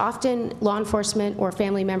 Most often, law enforcement or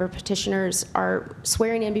family member petitioners are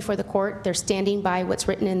swearing in before the court. They're standing by what's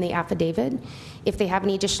written in the affidavit. If they have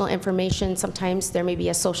any additional information, sometimes there may be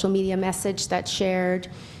a social media message that's shared.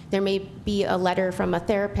 There may be a letter from a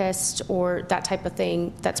therapist or that type of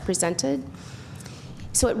thing that's presented.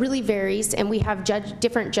 So it really varies, and we have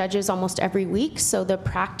different judges almost every week, so the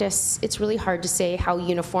practice, it's really hard to say how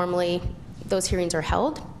uniformly those hearings are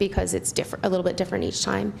held because it's a little bit different each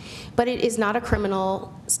time. But it is not a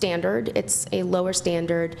criminal standard, it's a lower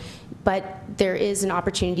standard, but there is an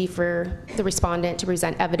opportunity for the respondent to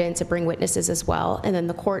present evidence and bring witnesses as well, and then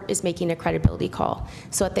the court is making a credibility call.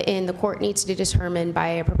 So at the end, the court needs to determine by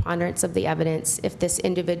a preponderance of the evidence if this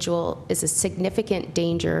individual is a significant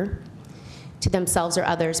danger to themselves or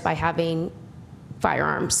others by having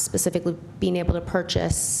firearms, specifically being able to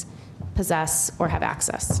purchase, possess, or have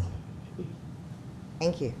access.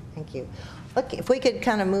 Thank you, thank you. Look, if we could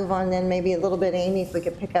kind of move on then maybe a little bit, Amie, if we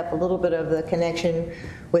could pick up a little bit of the connection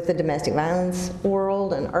with the domestic violence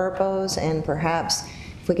world and IRPOs, and perhaps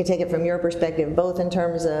if we could take it from your perspective, both in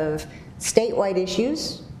terms of statewide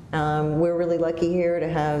issues. We're really lucky here to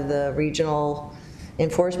have the regional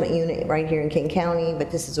enforcement unit right here in King County, but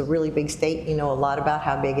this is a really big state. You know a lot about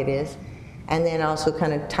how big it is. And then also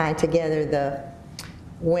kind of tie together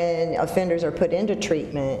when offenders are put into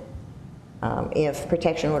treatment, if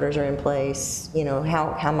protection orders are in place,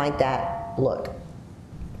 how might that look?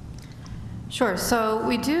 Sure, so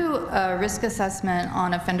we do a risk assessment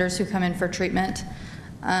on offenders who come in for treatment,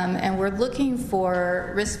 and we're looking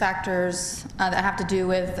for risk factors that have to do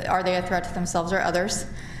with, are they a threat to themselves or others?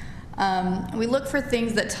 We look for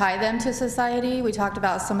things that tie them to society. We talked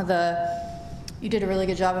about you did a really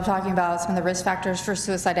good job of talking about some of the risk factors for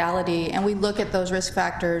suicidality, and we look at those risk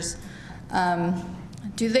factors.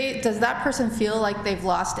 Does that person feel like they've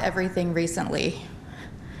lost everything recently?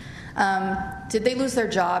 Did they lose their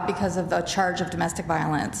job because of the charge of domestic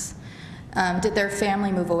violence? Did their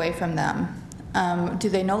family move away from them? Do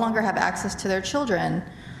they no longer have access to their children?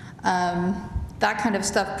 That kind of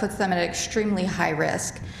stuff puts them at extremely high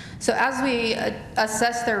risk. So as we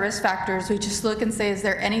assess their risk factors, we just look and say, is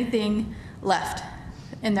there anything left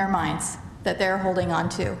in their minds that they're holding on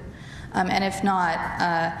to? And if not,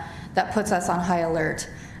 that puts us on high alert,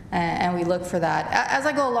 and we look for that. As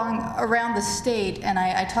I go along around the state and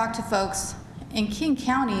I talk to folks in King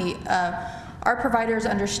County, our providers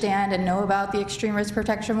understand and know about the extreme risk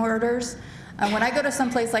protection orders. When I go to some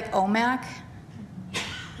place like Omak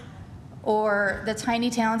or the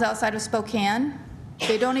tiny towns outside of Spokane,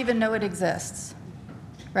 they don't even know it exists,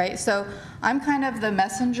 right? So I'm kind of the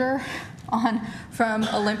messenger from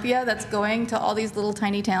Olympia that's going to all these little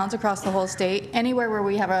tiny towns across the whole state, anywhere where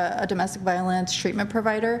we have a domestic violence treatment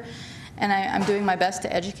provider, and I'm doing my best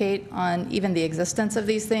to educate on even the existence of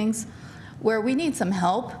these things. Where we need some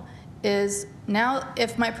help is now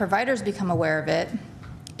if my providers become aware of it,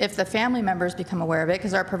 if the family members become aware of it,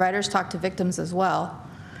 because our providers talk to victims as well,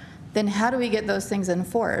 then how do we get those things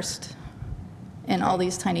enforced in all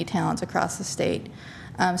these tiny towns across the state?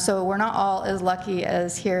 So we're not all as lucky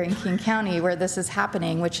as here in King County where this is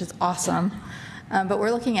happening, which is awesome. But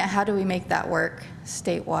we're looking at how do we make that work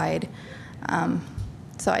statewide.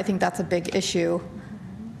 So I think that's a big issue.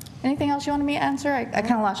 Anything else you wanted me to answer? I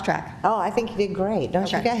kind of lost track. Oh, I think you did great.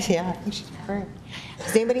 Don't you guys? Yeah, I think she's great.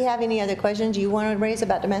 Does anybody have any other questions you want to raise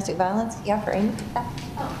about domestic violence? Yeah, for Amie? I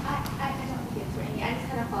don't think it's for Amie. I just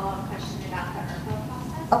had a follow-up question about the ERPO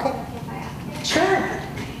process. Okay. If I ask it. Sure.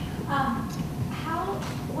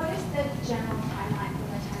 What is the general timeline from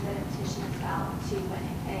the time that a petition is filed to when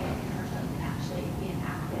an ERPO can actually be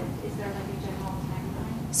enacted? Is there like a general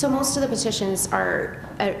timeline? So most of the petitions are,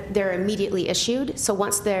 they're immediately issued. So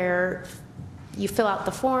once you fill out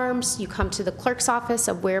the forms, you come to the clerk's office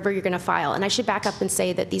of wherever you're going to file. And I should back up and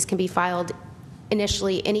say that these can be filed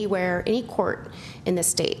initially anywhere, any court in the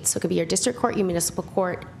state. So it could be your district court, your municipal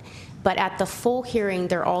court. But at the full hearing,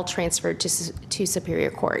 they're all transferred to Superior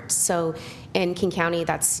Court. So in King County,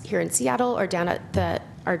 that's here in Seattle or down at the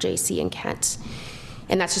RJC in Kent.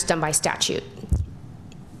 And that's just done by statute.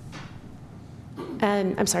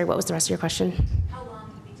 I'm sorry, what was the rest of your question? How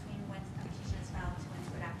long between when a petition is filed to when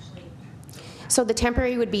it would actually? So the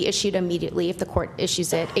temporary would be issued immediately. If the court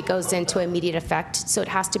issues it, it goes into immediate effect. So it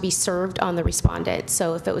has to be served on the respondent.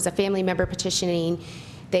 So if it was a family member petitioning,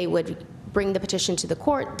 they would bring the petition to the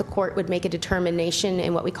court would make a determination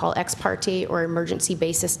in what we call ex parte or emergency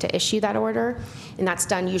basis to issue that order, and that's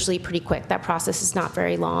done usually pretty quick. That process is not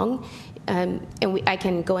very long, and I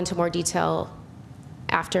can go into more detail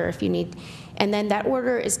after if you need. And then that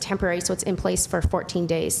order is temporary, so it's in place for 14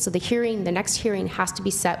 days. So the next hearing has to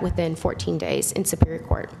be set within 14 days in Superior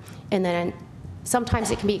Court, and then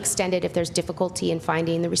sometimes it can be extended if there's difficulty in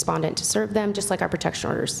finding the respondent to serve them, just like our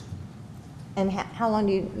protection orders. And how long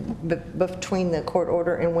do you, between the court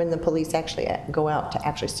order and when the police actually go out to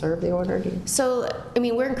actually serve the order? So, I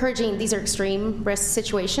mean, we're encouraging, these are extreme risk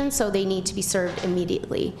situations, so they need to be served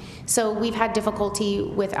immediately. So we've had difficulty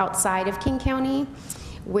with outside of King County,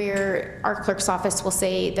 where our clerk's office will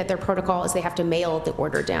say that their protocol is they have to mail the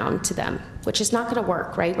order down to them, which is not going to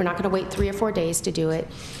work, right? We're not going to wait 3 or 4 days to do it.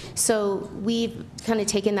 So we've kind of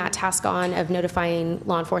taken that task on of notifying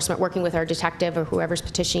law enforcement, working with our detective or whoever's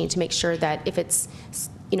petitioning to make sure that if it's,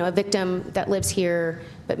 a victim that lives here,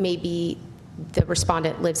 but maybe the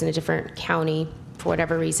respondent lives in a different county for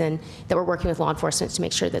whatever reason, that we're working with law enforcement to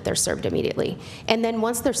make sure that they're served immediately. And then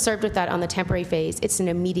once they're served with that on the temporary phase, it's an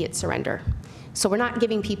immediate surrender. So we're not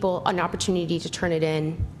giving people an opportunity to turn it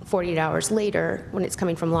in 48 hours later when it's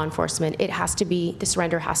coming from law enforcement. It has to be, the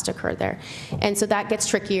surrender has to occur there. And so that gets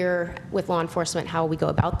trickier with law enforcement, how we go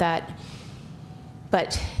about that.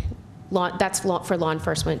 But that's for law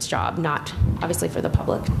enforcement's job, not obviously for the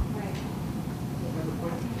public.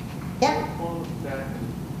 Yeah.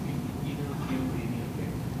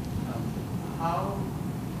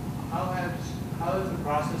 How is the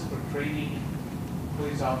process for training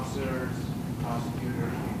police officers,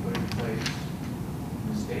 prosecutors being put in place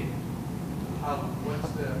in the state? What's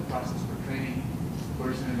the process for training the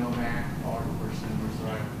person in OMAC or the person in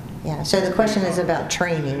Mercer? Yeah, so the question is about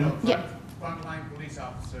training. Frontline police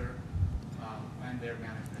officer and their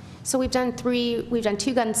management. So we've done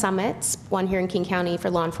 2 gun summits, one here in King County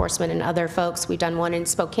for law enforcement and other folks. We've done one in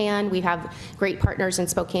Spokane. We have great partners in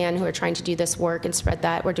Spokane who are trying to do this work and spread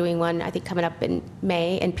that. We're doing one, I think, coming up in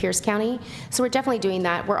May in Pierce County. So we're definitely doing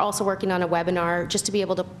that. We're also working on a webinar just to be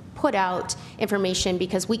able to put out information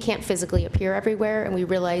because we can't physically appear everywhere, and we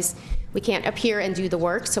realize we can't appear and do the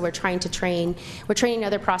work, so we're trying to train. We're training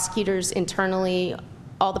other prosecutors internally.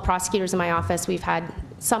 All the prosecutors in my office, we've had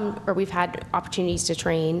we've had opportunities to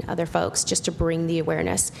train other folks just to bring the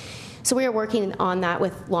awareness. So we are working on that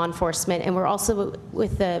with law enforcement, and we're also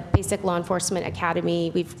with the Basic Law Enforcement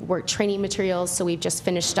Academy. We've worked training materials, so we've just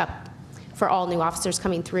finished up for all new officers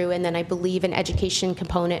coming through, and then I believe an education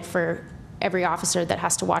component for every officer that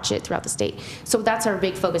has to watch it throughout the state. So that's our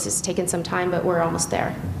big focus. It's taken some time, but we're almost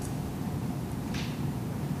there.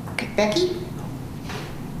 Okay, Becky?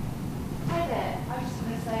 Hi there. I just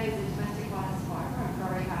want to say, as a domestic violence fighter, I'm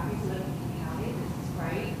very happy to live in King County. This is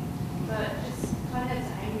great. But just kind of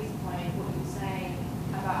to Amy's point, what you were saying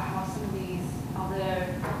about how some of these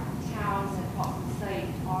other towns and parts of the state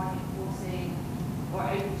aren't enforcing or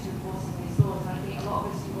able to enforce some of these laws. And I think a lot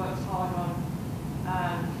of us who worked hard on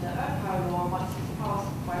the ERCO law, once it was passed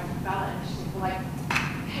by ballot initiative, were like,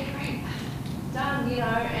 hey, great, done, you know,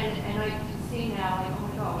 and I can see now, like, oh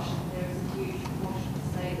my gosh, there's a huge proportion of the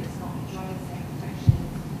state that's not enjoying the same protection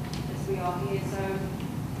as we are here. So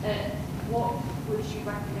what would you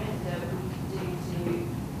recommend that we could do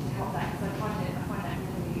to help that? Because I find that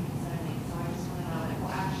really concerning. So I just want to know, like,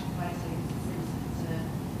 what action can I take as a citizen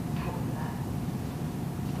to help with that?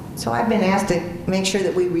 So I've been asked to make sure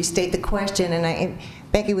that we restate the question, and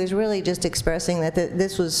Becky was really just expressing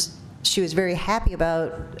that she was very happy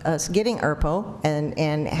about us getting ERPO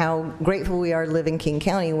and how grateful we are to live in King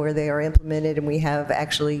County where they are implemented, and we have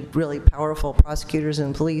actually really powerful prosecutors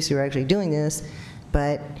and police who are actually doing this.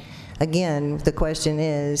 But again, the question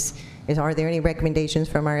is are there any recommendations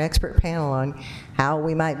from our expert panel on how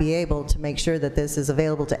we might be able to make sure that this is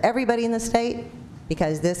available to everybody in the state?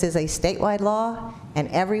 Because this is a statewide law, and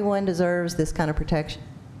everyone deserves this kind of protection.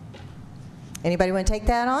 Anybody want to take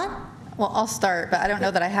that on? Well, I'll start, but I don't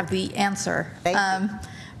know that I have the answer.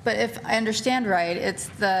 But if I understand right, it's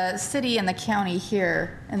the city and the county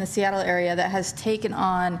here in the Seattle area that has taken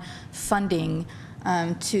on funding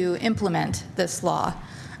to implement this law.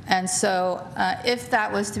 And so if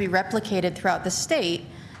that was to be replicated throughout the state,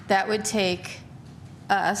 that would take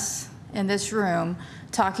us in this room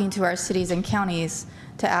talking to our cities and counties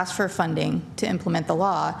to ask for funding to implement the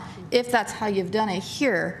law. If that's how you've done it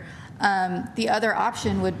here, the other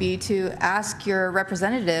option would be to ask your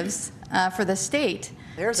representatives for the state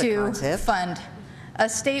to fund a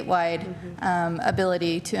statewide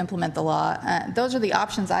ability to implement the law. Those are the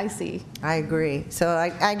options I see. I agree. So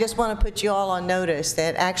I just want to put you all on notice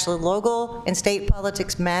that actually local and state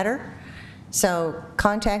politics matter. So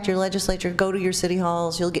contact your legislature, go to your city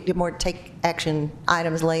halls. You'll get more take action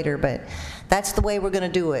items later, but that's the way we're going to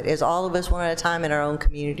do it, is all of us one at a time in our own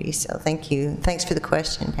community. So thank you. Thanks for the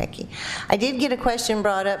question, Becky. I did get a question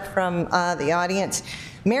brought up from the audience.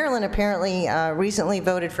 Maryland apparently recently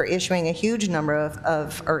voted for issuing a huge number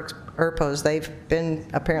of ERPOs. They've been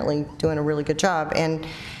apparently doing a really good job. And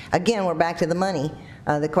again, we're back to the money.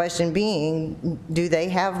 The question being, do they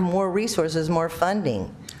have more resources, more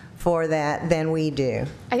funding for that than we do?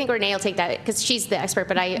 I think Renee will take that because she's the expert,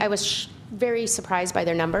 but I was very surprised by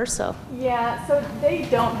their numbers. So yeah, so they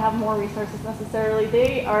don't have more resources necessarily.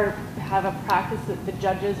 They have a practice that the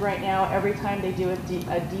judges right now, every time they do a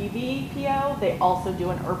DVPO, they also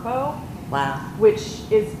do an ERPO. Wow. Which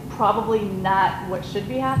is probably not what should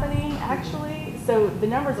be happening, actually. So the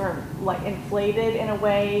numbers are like inflated in a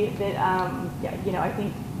way that, yeah, you know, I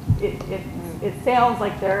think it sounds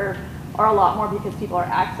like there are a lot more because people are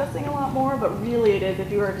accessing a lot more, but really it is,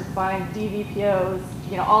 if you were to find DVPOs,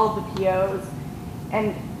 you know, all of the POs,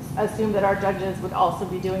 and assume that our judges would also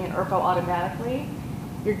be doing an ERPO automatically,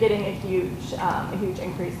 you're getting a huge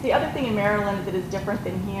increase. The other thing in Maryland that is different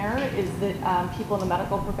than here is that people in the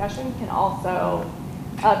medical profession can also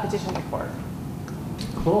petition the court.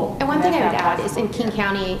 Cool. And one thing I would add is in King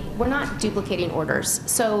County, we're not duplicating orders.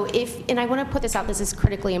 So and I want to put this out, this is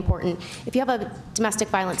critically important. If you have a domestic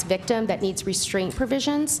violence victim that needs restraint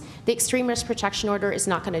provisions, the extreme risk protection order is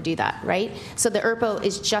not going to do that, right? So the ERPO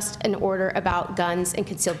is just an order about guns and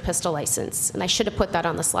concealed pistol license. And I should have put that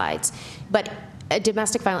on the slides. But a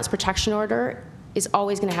domestic violence protection order is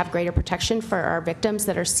always going to have greater protection for our victims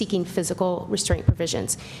that are seeking physical restraint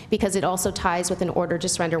provisions, because it also ties with an order to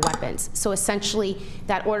surrender weapons. So essentially,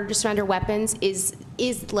 that order to surrender weapons is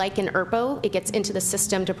like an ERPO. It gets into the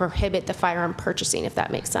system to prohibit the firearm purchasing, if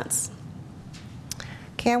that makes sense.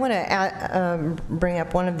 Okay, I want to bring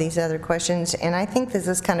up one of these other questions, and I think this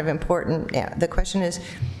is kind of important. Yeah, the question is,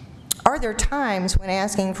 are there times when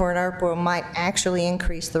asking for an ERPO might actually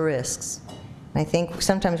increase the risks? I think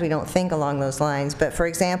sometimes we don't think along those lines, but for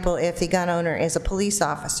example, if the gun owner is a police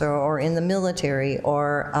officer or in the military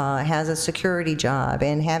or has a security job,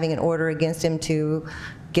 and having an order against him to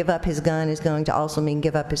give up his gun is going to also mean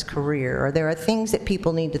give up his career, or there are things that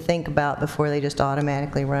people need to think about before they just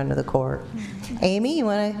automatically run to the court. Amie, you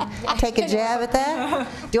want to take a jab at that?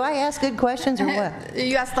 Do I ask good questions or what?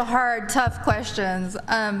 You ask the hard, tough questions.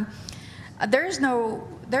 There's no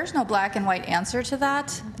black and white answer to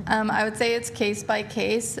that. I would say it's case by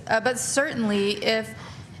case, but certainly if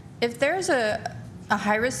there's a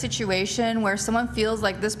high-risk situation where someone feels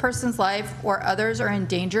like this person's life or others are in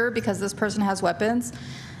danger because this person has weapons,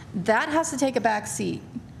 that has to take a back seat.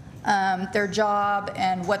 Their job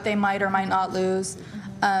and what they might or might not lose.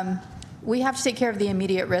 We have to take care of the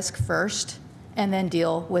immediate risk first and then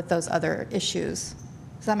deal with those other issues.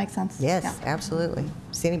 Does that make sense? Yes, yeah. Absolutely.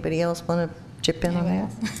 Does anybody else want to chip in on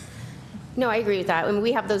that? No, I agree with that. I mean,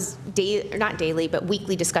 we have those not daily, but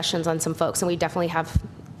weekly discussions on some folks, and we definitely have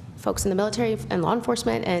folks in the military and law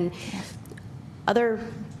enforcement and other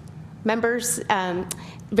members,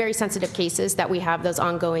 very sensitive cases that we have those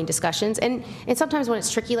ongoing discussions. And sometimes when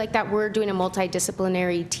it's tricky like that, we're doing a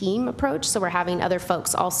multidisciplinary team approach. So we're having other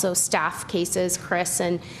folks also staff cases, Chris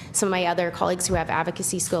and some of my other colleagues who have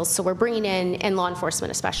advocacy skills. So we're bringing in, and law enforcement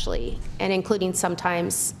especially, and including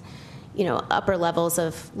sometimes, you know, upper levels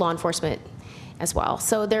of law enforcement as well.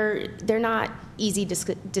 So they're not easy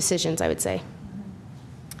decisions, I would say.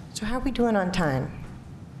 So how are we doing on time?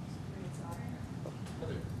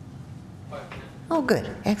 Oh,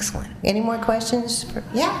 good. Excellent. Any more questions?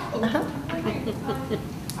 Yeah? Are the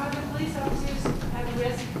police officers at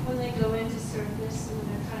risk when they go into service and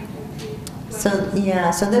they're trying to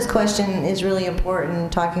retrieve? So this question is really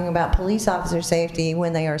important, talking about police officer safety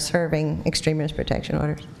when they are serving extremist protection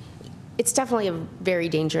orders. It's definitely a very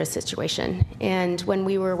dangerous situation. And when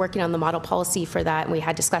we were working on the model policy for that, and we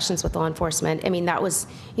had discussions with law enforcement, I mean, that was,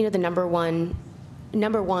 you know, the number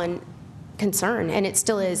one concern, and it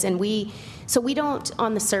still is. And so we don't,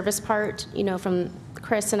 on the service part, you know, from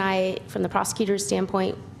Chris and I, from the prosecutor's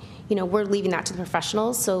standpoint, you know, we're leaving that to the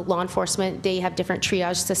professionals. So law enforcement, they have different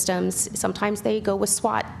triage systems. Sometimes they go with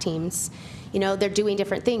SWAT teams. You know, they're doing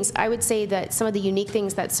different things. I would say that some of the unique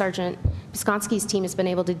things that Sergeant Pisconski's team has been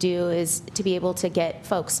able to do is to be able to get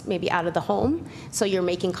folks maybe out of the home. So you're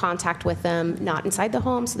making contact with them, not inside the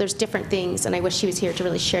home. So there's different things, and I wish she was here to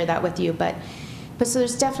really share that with you. But so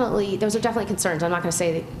those are definitely concerns. I'm not going to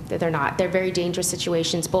say that they're not. They're very dangerous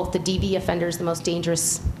situations. Both the DV offender is the most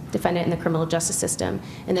dangerous defendant in the criminal justice system,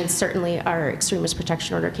 and then certainly our extremist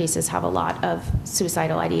protection order cases have a lot of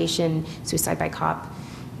suicidal ideation, suicide by cop.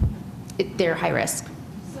 They're high risk.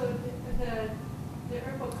 So the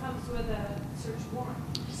ERPO comes with a search warrant.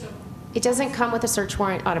 So it doesn't come with a search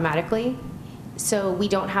warrant automatically. So we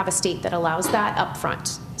don't have a state that allows that up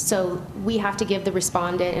front. So we have to give the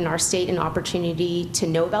respondent in our state an opportunity to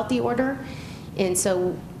know about the order, and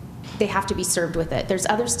so they have to be served with it. There's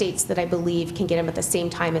other states that I believe can get them at the same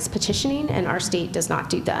time as petitioning, and our state does not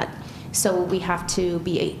do that. So we have to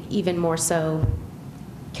be even more so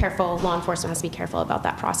careful. Law enforcement has to be careful about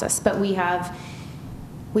that process. But we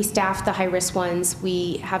staff the high-risk ones.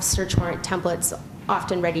 We have search warrant templates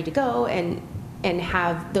often ready to go, and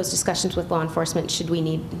have those discussions with law enforcement should we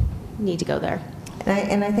need to go there.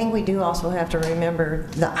 And I think we do also have to remember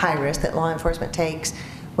the high risk that law enforcement takes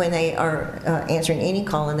when they are answering any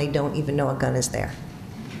call and they don't even know a gun is there.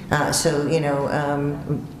 So, you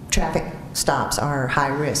know, traffic stops are high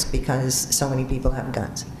risk because so many people have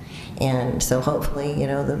guns. And so hopefully, you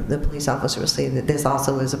know, the police officer will see that this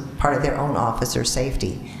also is a part of their own officer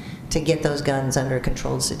safety, to get those guns under a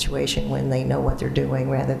controlled situation when they know what they're doing,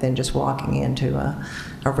 rather than just walking into a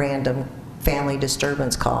random family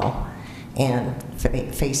disturbance call and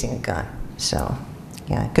facing a gun. So,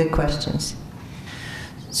 yeah, good questions.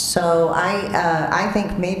 So I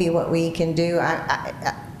think maybe what we can do,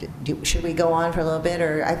 should we go on for a little bit,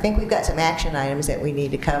 or I think we've got some action items that we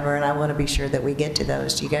need to cover, and I want to be sure that we get to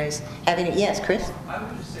those. Do you guys have any? Yes, Chris? I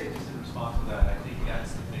would just say, just in response to that, I think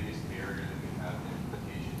that's the biggest barrier that we have in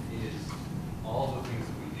implementation is all the things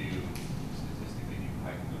that we do statistically do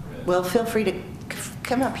heighten the risk. Well, feel free to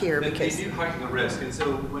come up here, because they do heighten the risk. And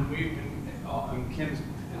so when Kim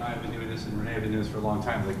and I have been doing this, and Renee have been doing this for a long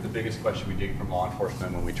time, like the biggest question we get from law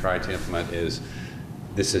enforcement when we try to implement is,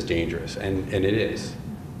 this is dangerous, and it is.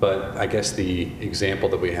 But I guess the example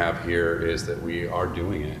that we have here is that we are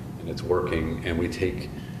doing it, and it's working, and we take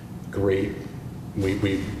great,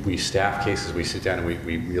 we staff cases, we sit down and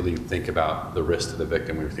we really think about the risk to the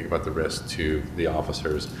victim, we think about the risk to the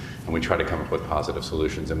officers, and we try to come up with positive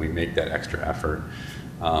solutions, and we make that extra effort.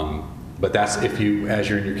 But that's if you, as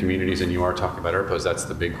you're in your communities and you are talking about ERPOs, that's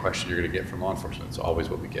the big question you're going to get from law enforcement. It's always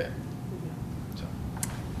what we get. So.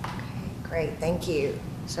 Okay, great, thank you.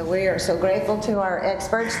 So we are so grateful to our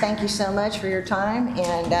experts. Thank you so much for your time,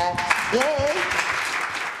 and yay.